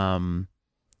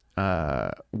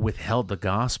withheld the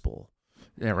gospel.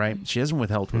 Yeah, right. She hasn't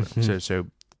withheld it. So,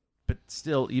 but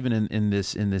still, even in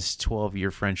this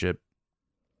 12-year friendship,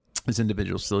 this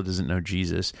individual still doesn't know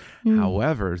Jesus.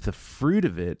 However, the fruit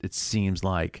of it seems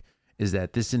like, is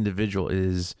that this individual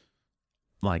is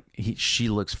like she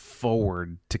looks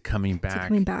forward to coming back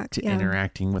to yeah.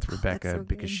 interacting with Rebecca, so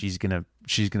because good.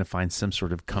 she's gonna find some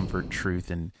sort of comfort,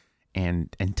 truth, and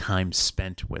time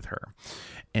spent with her.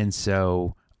 And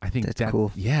so I think that's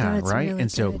cool. Yeah, That's right. really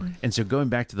good. And so going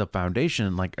back to the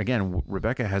foundation, like again,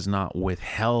 Rebecca has not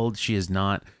withheld. She has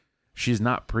not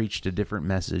preached a different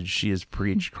message. She has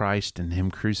preached Christ and Him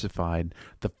crucified.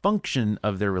 The function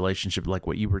of their relationship, like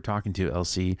what you were talking to,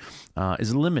 Elsie,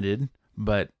 is limited,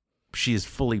 but she is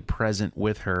fully present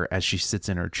with her as she sits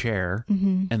in her chair.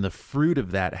 And the fruit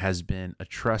of that has been a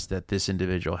trust that this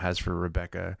individual has for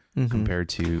Rebecca compared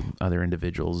to other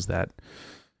individuals that,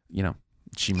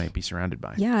 she might be surrounded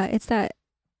by. Yeah, it's that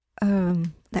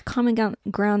that common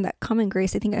ground, that common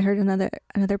grace. I think I heard another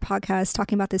podcast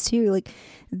talking about this too. Like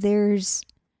there's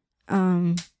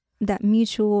that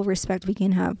mutual respect we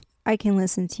can have. I can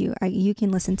listen to you. You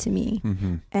can listen to me.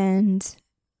 Mm-hmm. And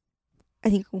I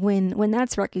think when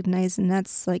that's recognized and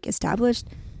that's like established,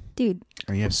 dude,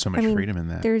 You have so much freedom in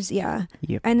that. there's Yep.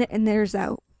 and there's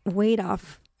that weight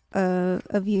off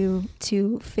of you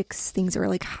to fix things or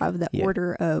like have that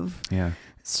order of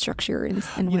structure and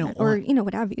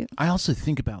what have you. I also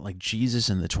think about like Jesus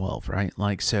and the 12, right?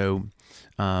 Like, so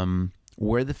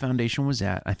where the foundation was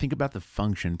at, I think about the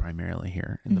function primarily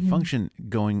here, and the function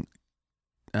going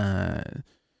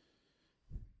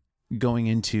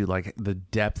into like the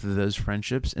depth of those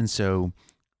friendships. And so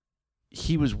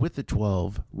he was with the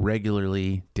 12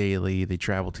 regularly, daily. They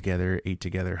traveled together, ate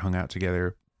together, hung out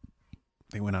together.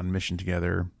 They went on mission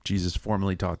together. Jesus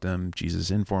formally taught them.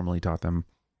 Jesus informally taught them.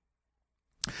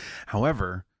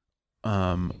 However,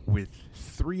 with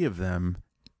 3 of them,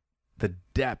 the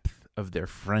depth of their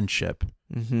friendship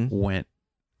went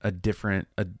a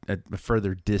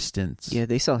further distance. Yeah,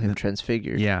 they saw him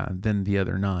transfigured. Yeah, than the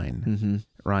other 9,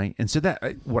 right? And so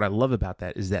that what I love about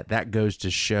that is that goes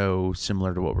to show,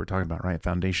 similar to what we're talking about, right?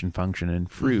 Foundation, function, and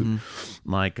fruit.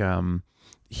 Like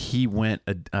he went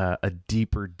a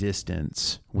deeper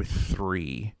distance with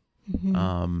 3.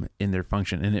 In their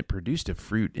function, and it produced a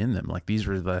fruit in them. Like these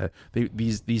were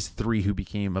these 3 who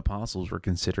became apostles were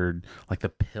considered like the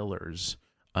pillars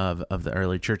of the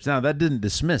early church. Now that didn't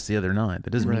dismiss the other 9.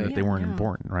 That doesn't mean that they weren't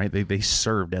important, right? They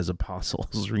served as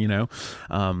apostles, you know.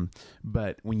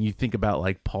 But when you think about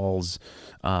like Paul's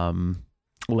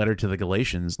letter to the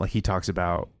Galatians, like he talks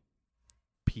about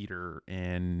Peter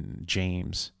and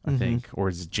James, I think, or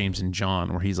is it James and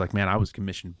John, where he's like, man, I was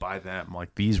commissioned by them.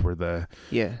 Like these were the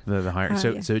higher.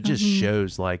 So it just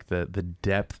shows like the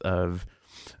depth of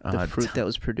the fruit that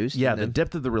was produced. Yeah, the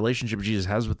depth of the relationship Jesus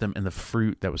has with them, and the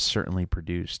fruit that was certainly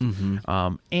produced.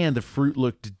 And the fruit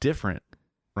looked different,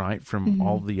 right, from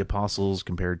all the apostles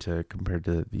compared to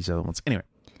these other ones. Anyway,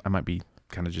 I might be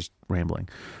kind of just rambling,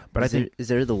 but is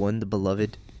there the one, the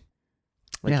beloved?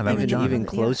 Like that was John. Even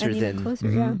closer than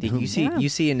you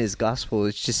see in his gospel.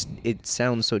 It's just, it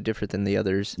sounds so different than the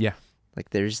others. Yeah, like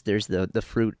there's the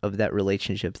fruit of that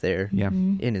relationship there. Yeah,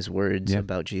 in his words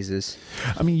about Jesus.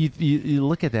 I mean, you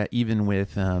look at that even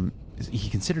with he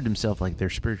considered himself like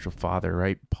their spiritual father,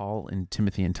 right? Paul and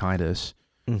Timothy and Titus.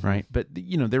 Right. But,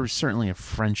 you know, there was certainly a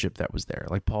friendship that was there.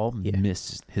 Like Paul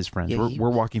missed his friends. We're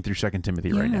walking through 2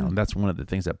 Timothy right now. And that's one of the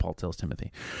things that Paul tells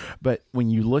Timothy. But when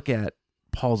you look at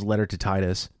Paul's letter to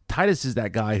Titus is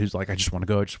that guy who's like, I just want to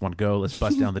go. Let's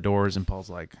bust down the doors. And Paul's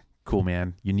like, cool,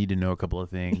 man. You need to know a couple of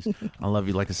things. I love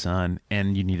you like a son.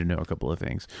 And you need to know a couple of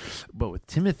things. But with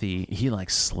Timothy, he like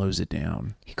slows it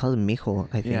down. He calls him Mijo,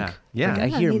 I think. Yeah. Like, I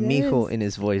hear Mijo in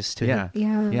his voice too. Yeah.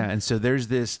 And so there's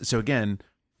this. So again,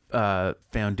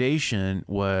 foundation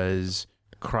was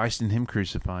Christ and him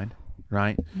crucified,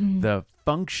 right? The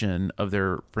function of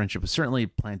their friendship was certainly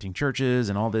planting churches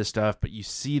and all this stuff, but you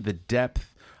see the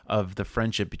depth of the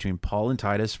friendship between Paul and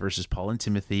Titus versus Paul and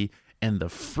Timothy, and the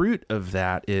fruit of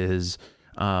that is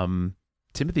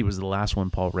Timothy was the last one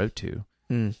Paul wrote to.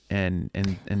 And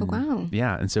wow.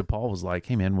 Yeah, and so Paul was like,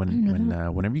 hey man,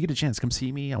 whenever you get a chance, come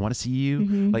see me. I want to see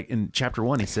you. Like in chapter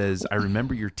 1, he says, I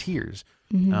remember your tears.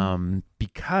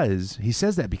 Because he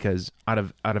says that because out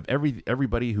of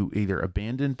everybody who either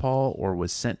abandoned Paul or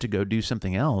was sent to go do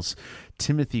something else,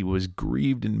 Timothy was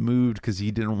grieved and moved because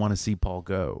he didn't want to see Paul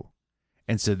go.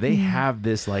 And so they have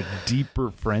this like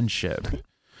deeper friendship.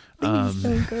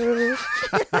 So good.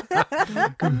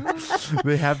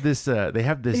 They have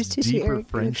this deeper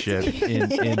friendship in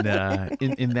the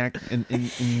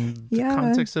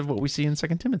context of what we see in 2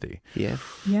 Timothy. Yeah,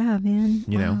 man.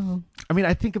 You know, I mean,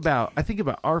 I think about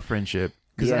our friendship.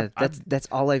 Yeah, that's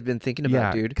all I've been thinking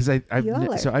about, dude. Because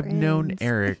I've known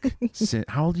Eric since,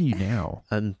 how old are you now?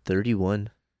 I'm 31.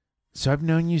 So I've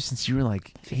known you since you were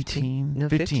like 18? No,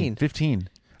 15. 15.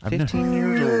 15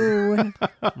 years old.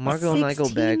 Margot and I go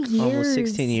back almost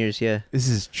 16 years, yeah. This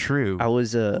is true. I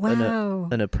was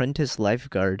an apprentice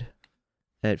lifeguard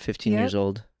at 15 years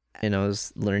old, and I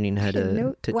was learning how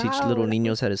to teach little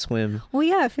niños how to swim. Well,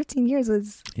 yeah, 15 years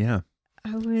was... Yeah.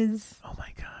 I was... Oh my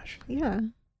gosh. Yeah.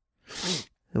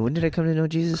 And when did I come to know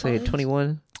Jesus? Like at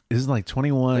 21? This is like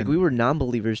 21. Like we were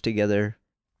non-believers together.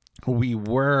 We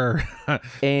were.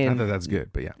 And not that that's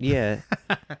good, but yeah. Yeah.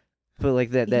 But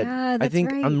like that I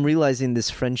think right. I'm realizing this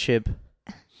friendship,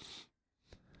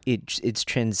 it's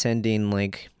transcending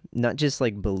like not just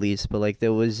like beliefs, but like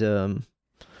there was the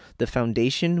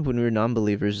foundation when we were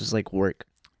non-believers was like work.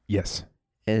 Yes.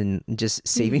 and just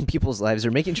saving people's lives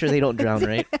or making sure they don't drown,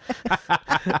 right?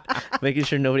 Making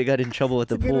sure nobody got in trouble at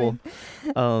the That's a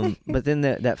good pool. But then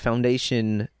that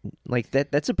foundation, like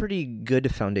that's a pretty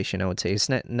good foundation, I would say. It's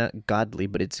not godly,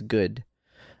 but it's good.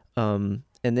 And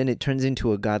then it turns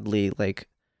into a godly, like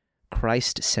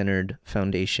Christ-centered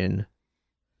foundation,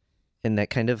 and that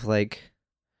kind of like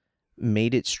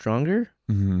made it stronger.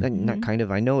 Not kind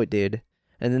of, I know it did.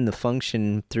 And then the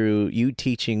function through you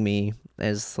teaching me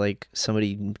as like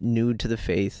somebody new to the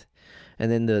faith,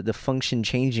 and then the function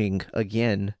changing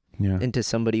again into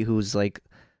somebody who's like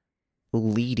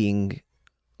leading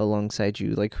alongside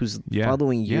you, like who's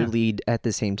following your lead at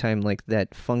the same time. Like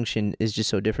that function is just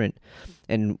so different.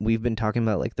 And we've been talking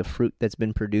about like the fruit that's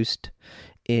been produced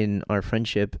in our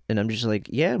friendship, and I'm just like,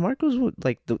 yeah, Marco's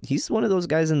like he's one of those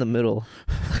guys in the middle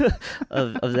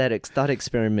of that thought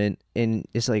experiment. And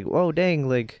it's like, whoa, dang,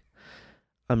 like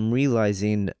I'm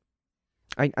realizing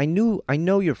I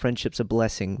know your friendship's a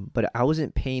blessing, but I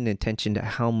wasn't paying attention to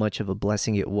how much of a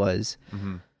blessing it was,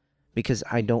 because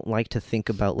I don't like to think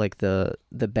about like the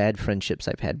bad friendships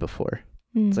I've had before.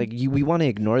 It's like we want to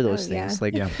ignore those things.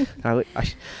 Like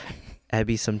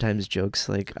Abby sometimes jokes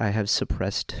like I have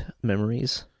suppressed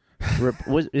memories.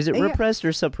 Is it repressed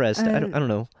or suppressed? I don't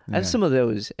know. I have some of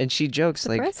those, and she jokes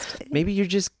suppressed? Like maybe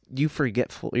you're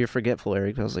forgetful,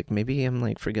 Eric. I was like, maybe I'm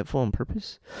like forgetful on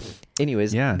purpose.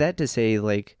 Anyways, that to say,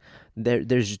 like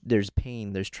there's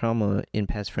pain, there's trauma in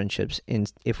past friendships,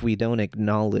 and if we don't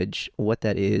acknowledge what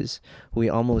that is, we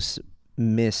almost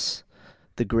miss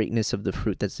the greatness of the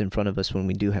fruit that's in front of us when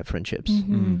we do have friendships.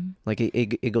 Like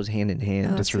it goes hand in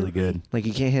hand. That's really good. Like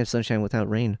you can't have sunshine without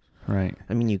rain. Right.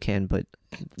 I mean, you can, but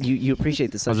you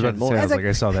appreciate the sunshine more. I was like,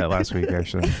 I saw that last week,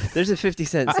 actually. There's a 50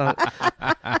 Cent song.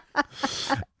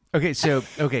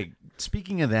 Okay,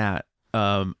 speaking of that,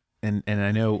 and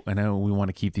I know we want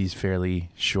to keep these fairly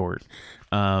short.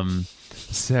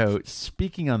 So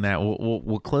speaking on that,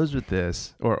 we'll close with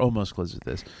this, or almost close with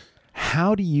this.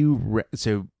 How do you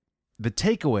so the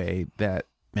takeaway that,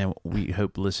 man, we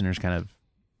hope listeners kind of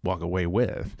walk away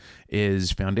with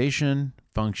is foundation,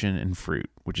 function, and fruit,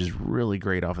 which is really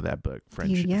great off of that book,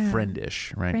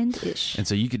 Friendish, right? Friendish. And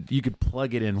so you could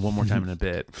plug it in one more time in a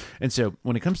bit. And so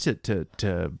when it comes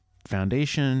to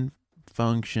foundation,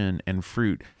 function, and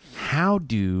fruit,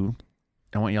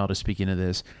 I want y'all to speak into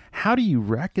this. How do you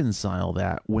reconcile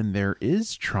that when there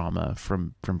is trauma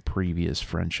from previous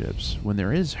friendships, when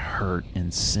there is hurt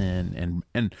and sin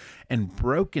and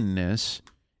brokenness,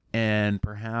 and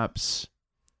perhaps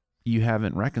you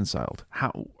haven't reconciled?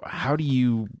 How do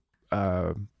you,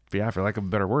 for lack of a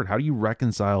better word, how do you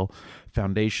reconcile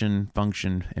foundation,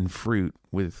 function, and fruit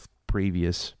with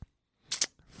previous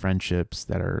friendships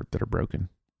that are broken?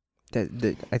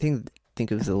 I think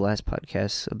it was the last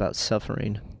podcast about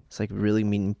suffering. It's like really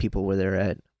meeting people where they're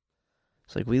at.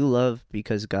 It's like we love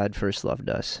because God first loved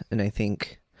us. And I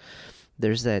think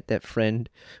there's that friend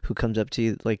who comes up to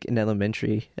you like in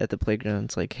elementary at the playground.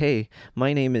 It's like, hey,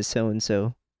 my name is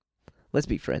so-and-so. Let's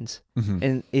be friends.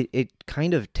 And it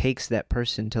kind of takes that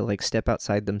person to like step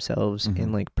outside themselves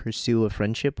and like pursue a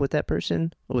friendship with that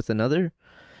person, with another.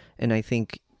 And I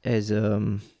think as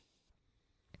a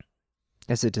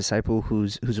disciple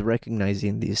who's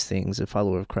recognizing these things, a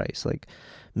follower of Christ, like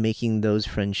making those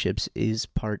friendships is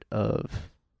part of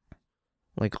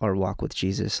like our walk with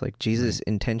Jesus. Like Jesus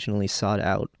intentionally sought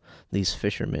out these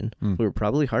fishermen who were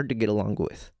probably hard to get along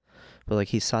with, but like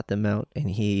he sought them out and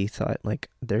he thought like,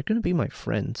 they're going to be my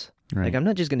friends. Right. Like I'm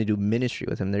not just going to do ministry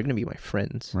with them. They're going to be my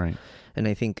friends. Right. And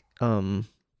I think,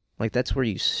 like that's where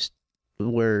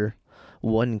where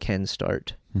one can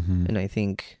start. And I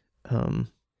think,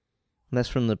 that's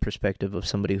from the perspective of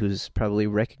somebody who's probably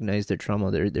recognized their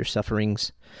trauma, their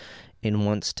sufferings, and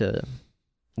wants to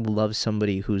love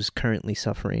somebody who's currently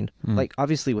suffering. Like,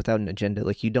 obviously without an agenda.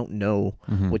 Like, you don't know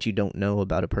what you don't know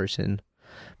about a person.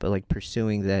 But, like,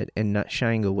 pursuing that and not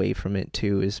shying away from it,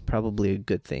 too, is probably a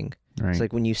good thing. Right. It's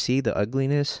like when you see the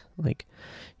ugliness, like,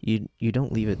 you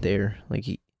don't leave it there. Like,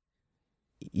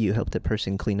 you help the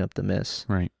person clean up the mess.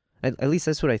 Right. At least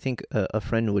that's what I think a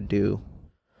friend would do.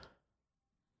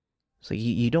 So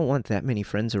you don't want that many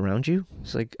friends around you.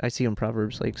 It's like I see in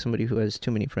Proverbs, like somebody who has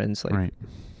too many friends, like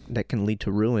that can lead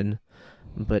to ruin.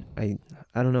 But I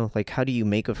don't know, like how do you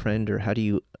make a friend, or how do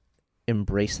you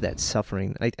embrace that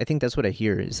suffering? I think that's what I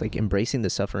hear is like embracing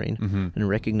the suffering and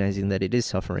recognizing that it is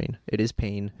suffering, it is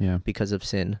pain because of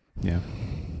sin. Yeah.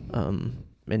 And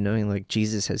knowing like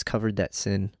Jesus has covered that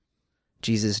sin.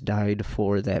 Jesus died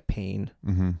for that pain.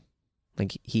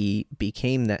 Like he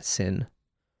became that sin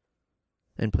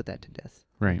and put that to death.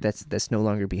 Right. That's no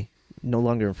longer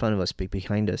in front of us, but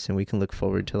behind us, and we can look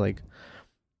forward to like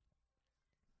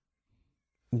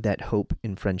that hope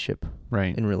in friendship,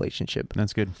 Right. in relationship.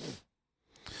 That's good.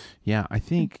 Yeah, I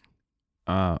think.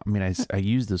 I mean, I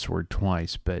use this word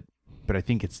twice, but I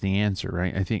think it's the answer,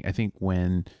 right? I think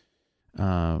when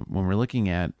we're looking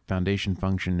at foundation,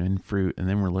 function, and fruit, and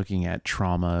then we're looking at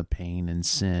trauma, pain, and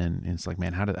sin, and it's like,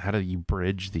 man, how do you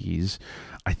bridge these?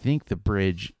 I think the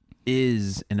bridge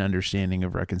is an understanding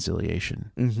of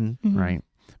reconciliation, Mm-hmm. right?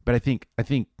 But I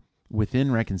think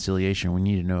within reconciliation, we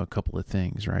need to know a couple of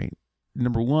things, right?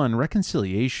 Number one,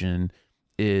 reconciliation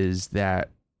is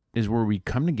where we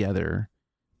come together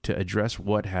to address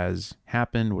what has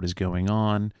happened, what is going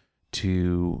on,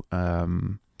 to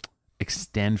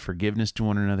extend forgiveness to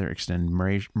one another, extend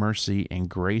mercy and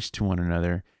grace to one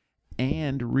another,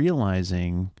 and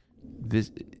realizing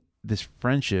this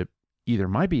friendship either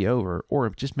might be over or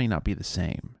it just may not be the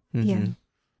same. Mm-hmm. Yeah.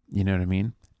 You know what I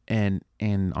mean? And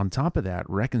on top of that,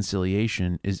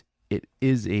 reconciliation it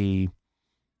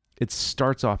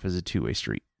starts off as a two-way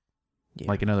street. Yeah.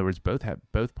 Like, in other words,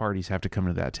 both parties have to come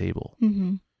to that table.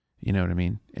 Mm-hmm. You know what I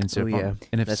mean? And so,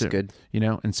 that's good. You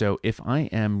know, and so if I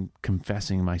am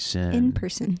confessing my sin In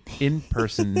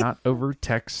person. not over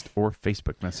text or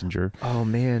Facebook Messenger, Oh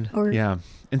man. Or yeah,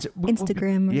 and so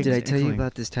Instagram. Yeah, Did I tell you exactly.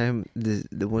 about this time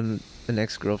the one an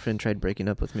ex-girlfriend tried breaking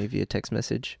up with me via text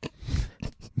message?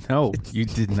 No, you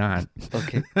did not.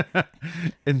 Okay.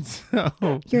 And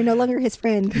so, You're no longer his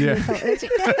friend. Yeah.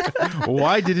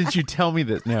 why didn't you tell me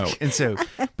that? No. And so,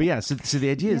 but yeah, so the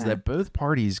idea is Yeah. that both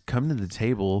parties come to the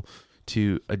table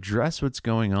to address what's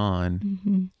going on.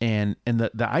 Mm-hmm. And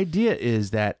the idea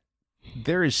is that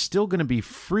there is still going to be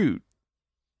fruit,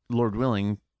 Lord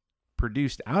willing,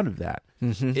 produced out of that.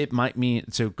 Mm-hmm. It might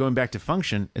mean, so going back to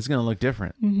function, it's going to look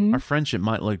different. Mm-hmm. Our friendship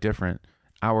might look different.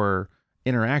 Our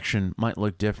interaction might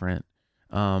look different.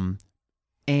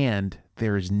 And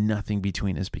there is nothing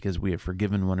between us because we have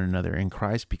forgiven one another in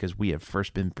Christ, because we have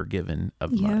first been forgiven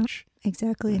of Yeah. much.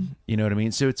 Exactly. You know what I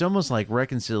mean? So it's almost like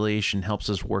reconciliation helps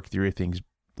us work through things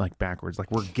like backwards.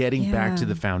 Like, we're getting back to Yeah.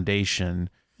 the foundation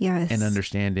Yes. and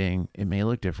understanding it may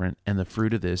look different. And the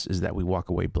fruit of this is that we walk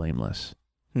away blameless.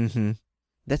 Mm-hmm.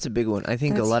 That's a big one. I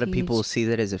think a That's lot of people huge. see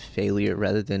that as a failure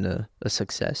rather than a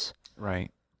success.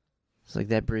 Right. It's like,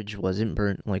 that bridge wasn't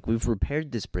burnt. Like, we've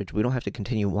repaired this bridge. We don't have to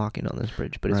continue walking on this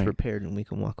bridge, but it's Right. repaired and we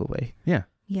can walk away. Yeah.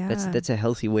 Yeah. That's a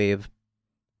healthy way of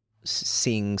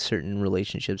seeing certain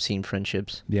relationships, seeing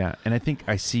friendships. Yeah. And I think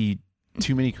I see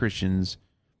too many Christians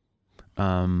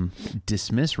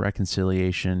dismiss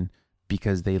reconciliation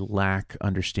because they lack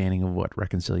understanding of what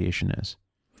reconciliation is.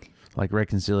 Like,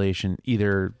 reconciliation,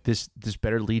 either this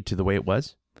better lead to the way it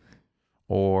was,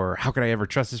 or how could I ever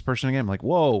trust this person again? I'm like,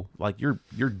 whoa, like you're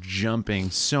jumping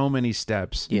so many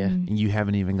steps Yeah. Mhm. and you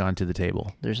haven't even gone to the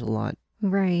table, There's a lot.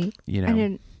 Right. you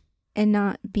know? And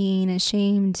not being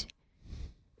ashamed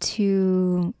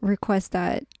to request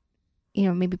that,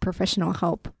 maybe professional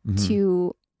help Mhm.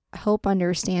 to help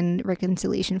understand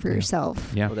reconciliation for Yeah.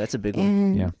 yourself. Yeah. Oh, that's a big one.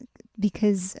 And Yeah.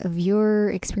 because of your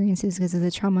experiences, because of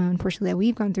the trauma, unfortunately, that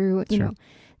we've gone through, Sure.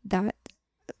 that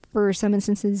for some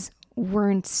instances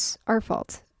weren't our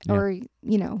fault Yeah. or,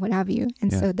 what have you.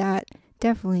 And Yeah. so that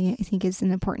definitely, I think, is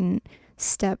an important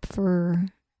step for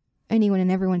anyone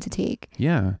and everyone to take.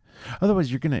 Yeah.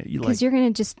 Otherwise, you're gonna Because you're going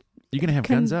to just, have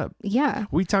guns up. yeah.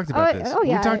 We talked about this. oh,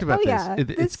 yeah. We talked about Oh, this. yeah.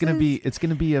 It's This gonna be is-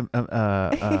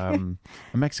 a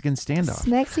Mexican standoff.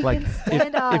 Mexican Like,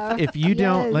 standoff. If you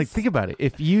don't, like, Yes. think about it.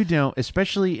 If you don't,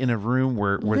 especially in a room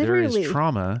where there Literally. is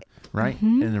trauma, right?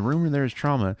 Mhm. In a room where there is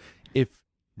trauma, if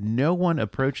no one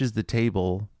approaches the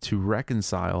table to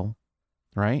reconcile,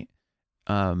 right?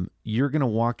 You're going to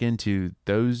walk into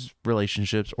those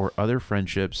relationships or other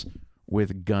friendships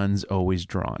with guns always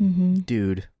drawn. Mhm.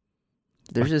 Dude,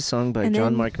 there's a song by And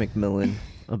John then- Mark McMillan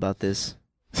about this.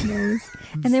 Yes.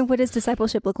 And then what does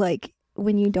discipleship look like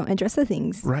when you don't address the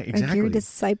things? Right, Like, you're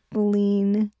exactly.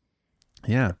 discipling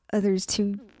Yeah. others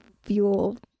to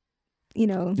fuel,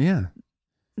 Yeah.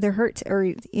 their hurt or,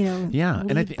 Yeah.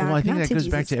 And I lead think back, not that to goes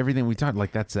back Jesus. to everything we talked.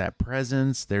 Like, that's that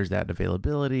presence. There's that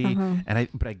availability. Uh-huh.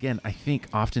 But again, I think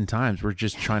oftentimes we're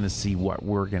just trying to see what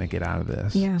we're going to get out of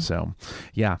this. Yeah. So,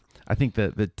 yeah, I think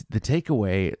the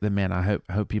takeaway that, man, I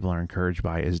hope people are encouraged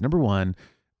by is, number one,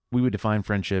 we would define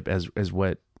friendship as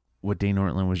what Dane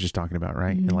Ortland was just talking about,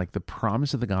 right? Mhm. And like, the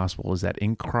promise of the gospel is that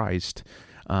in Christ,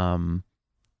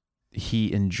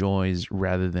 he enjoys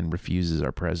rather than refuses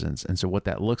our presence. And so what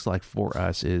that looks like for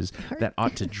us is that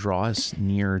ought to draw us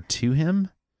near to him,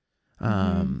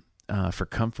 for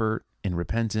comfort in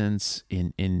repentance,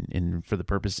 in for the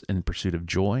purpose and pursuit of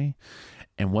joy.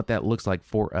 And what that looks like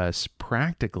for us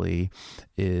practically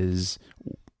is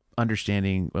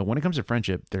understanding, well, when it comes to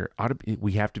friendship,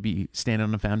 we have to be stand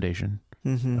on a foundation,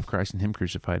 of Christ and him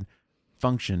crucified.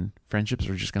 Function, friendships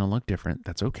are just going to look different.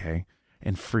 That's okay.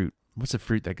 And fruit, what's the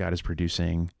fruit that God is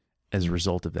producing as a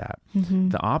result of that? Mm-hmm.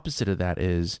 The opposite of that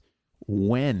is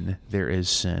when there is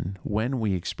sin, when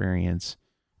we experience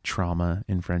trauma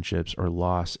in friendships or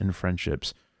loss in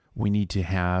friendships, we need to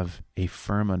have a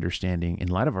firm understanding in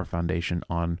light of our foundation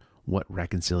on what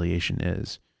reconciliation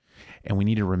is. And we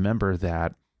need to remember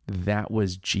that that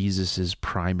was Jesus's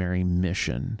primary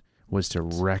mission, was to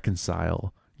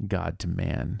reconcile God to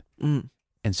man.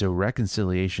 And so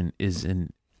reconciliation is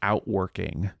an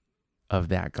outworking of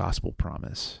that gospel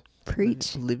promise.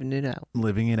 Preach. Living it out.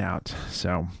 Living it out.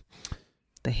 So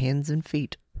The hands and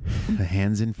feet. the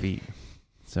hands and feet.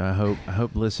 So I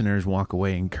hope listeners walk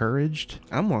away encouraged.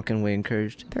 I'm walking away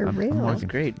encouraged. For I'm real. walking-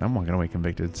 Great. I'm walking away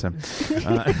convicted. So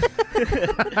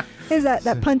Is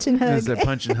that punch and hug? It's a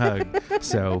punch and hug.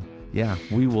 So yeah,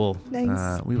 we will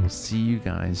Nice. we will see you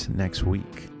guys next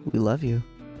week. We love you.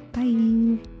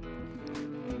 Bye.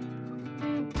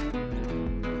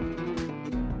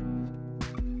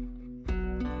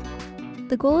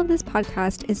 The goal of this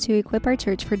podcast is to equip our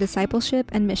church for discipleship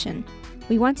and mission.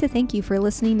 We want to thank you for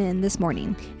listening in this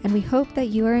morning, and we hope that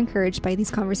you are encouraged by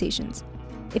these conversations.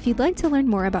 If you'd like to learn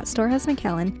more about Storehouse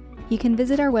McAllen, you can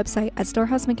visit our website at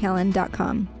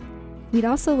storehousemcallen.com. We'd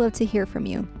also love to hear from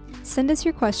you. Send us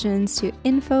your questions to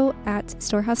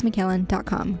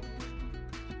info@storehousemcallen.com.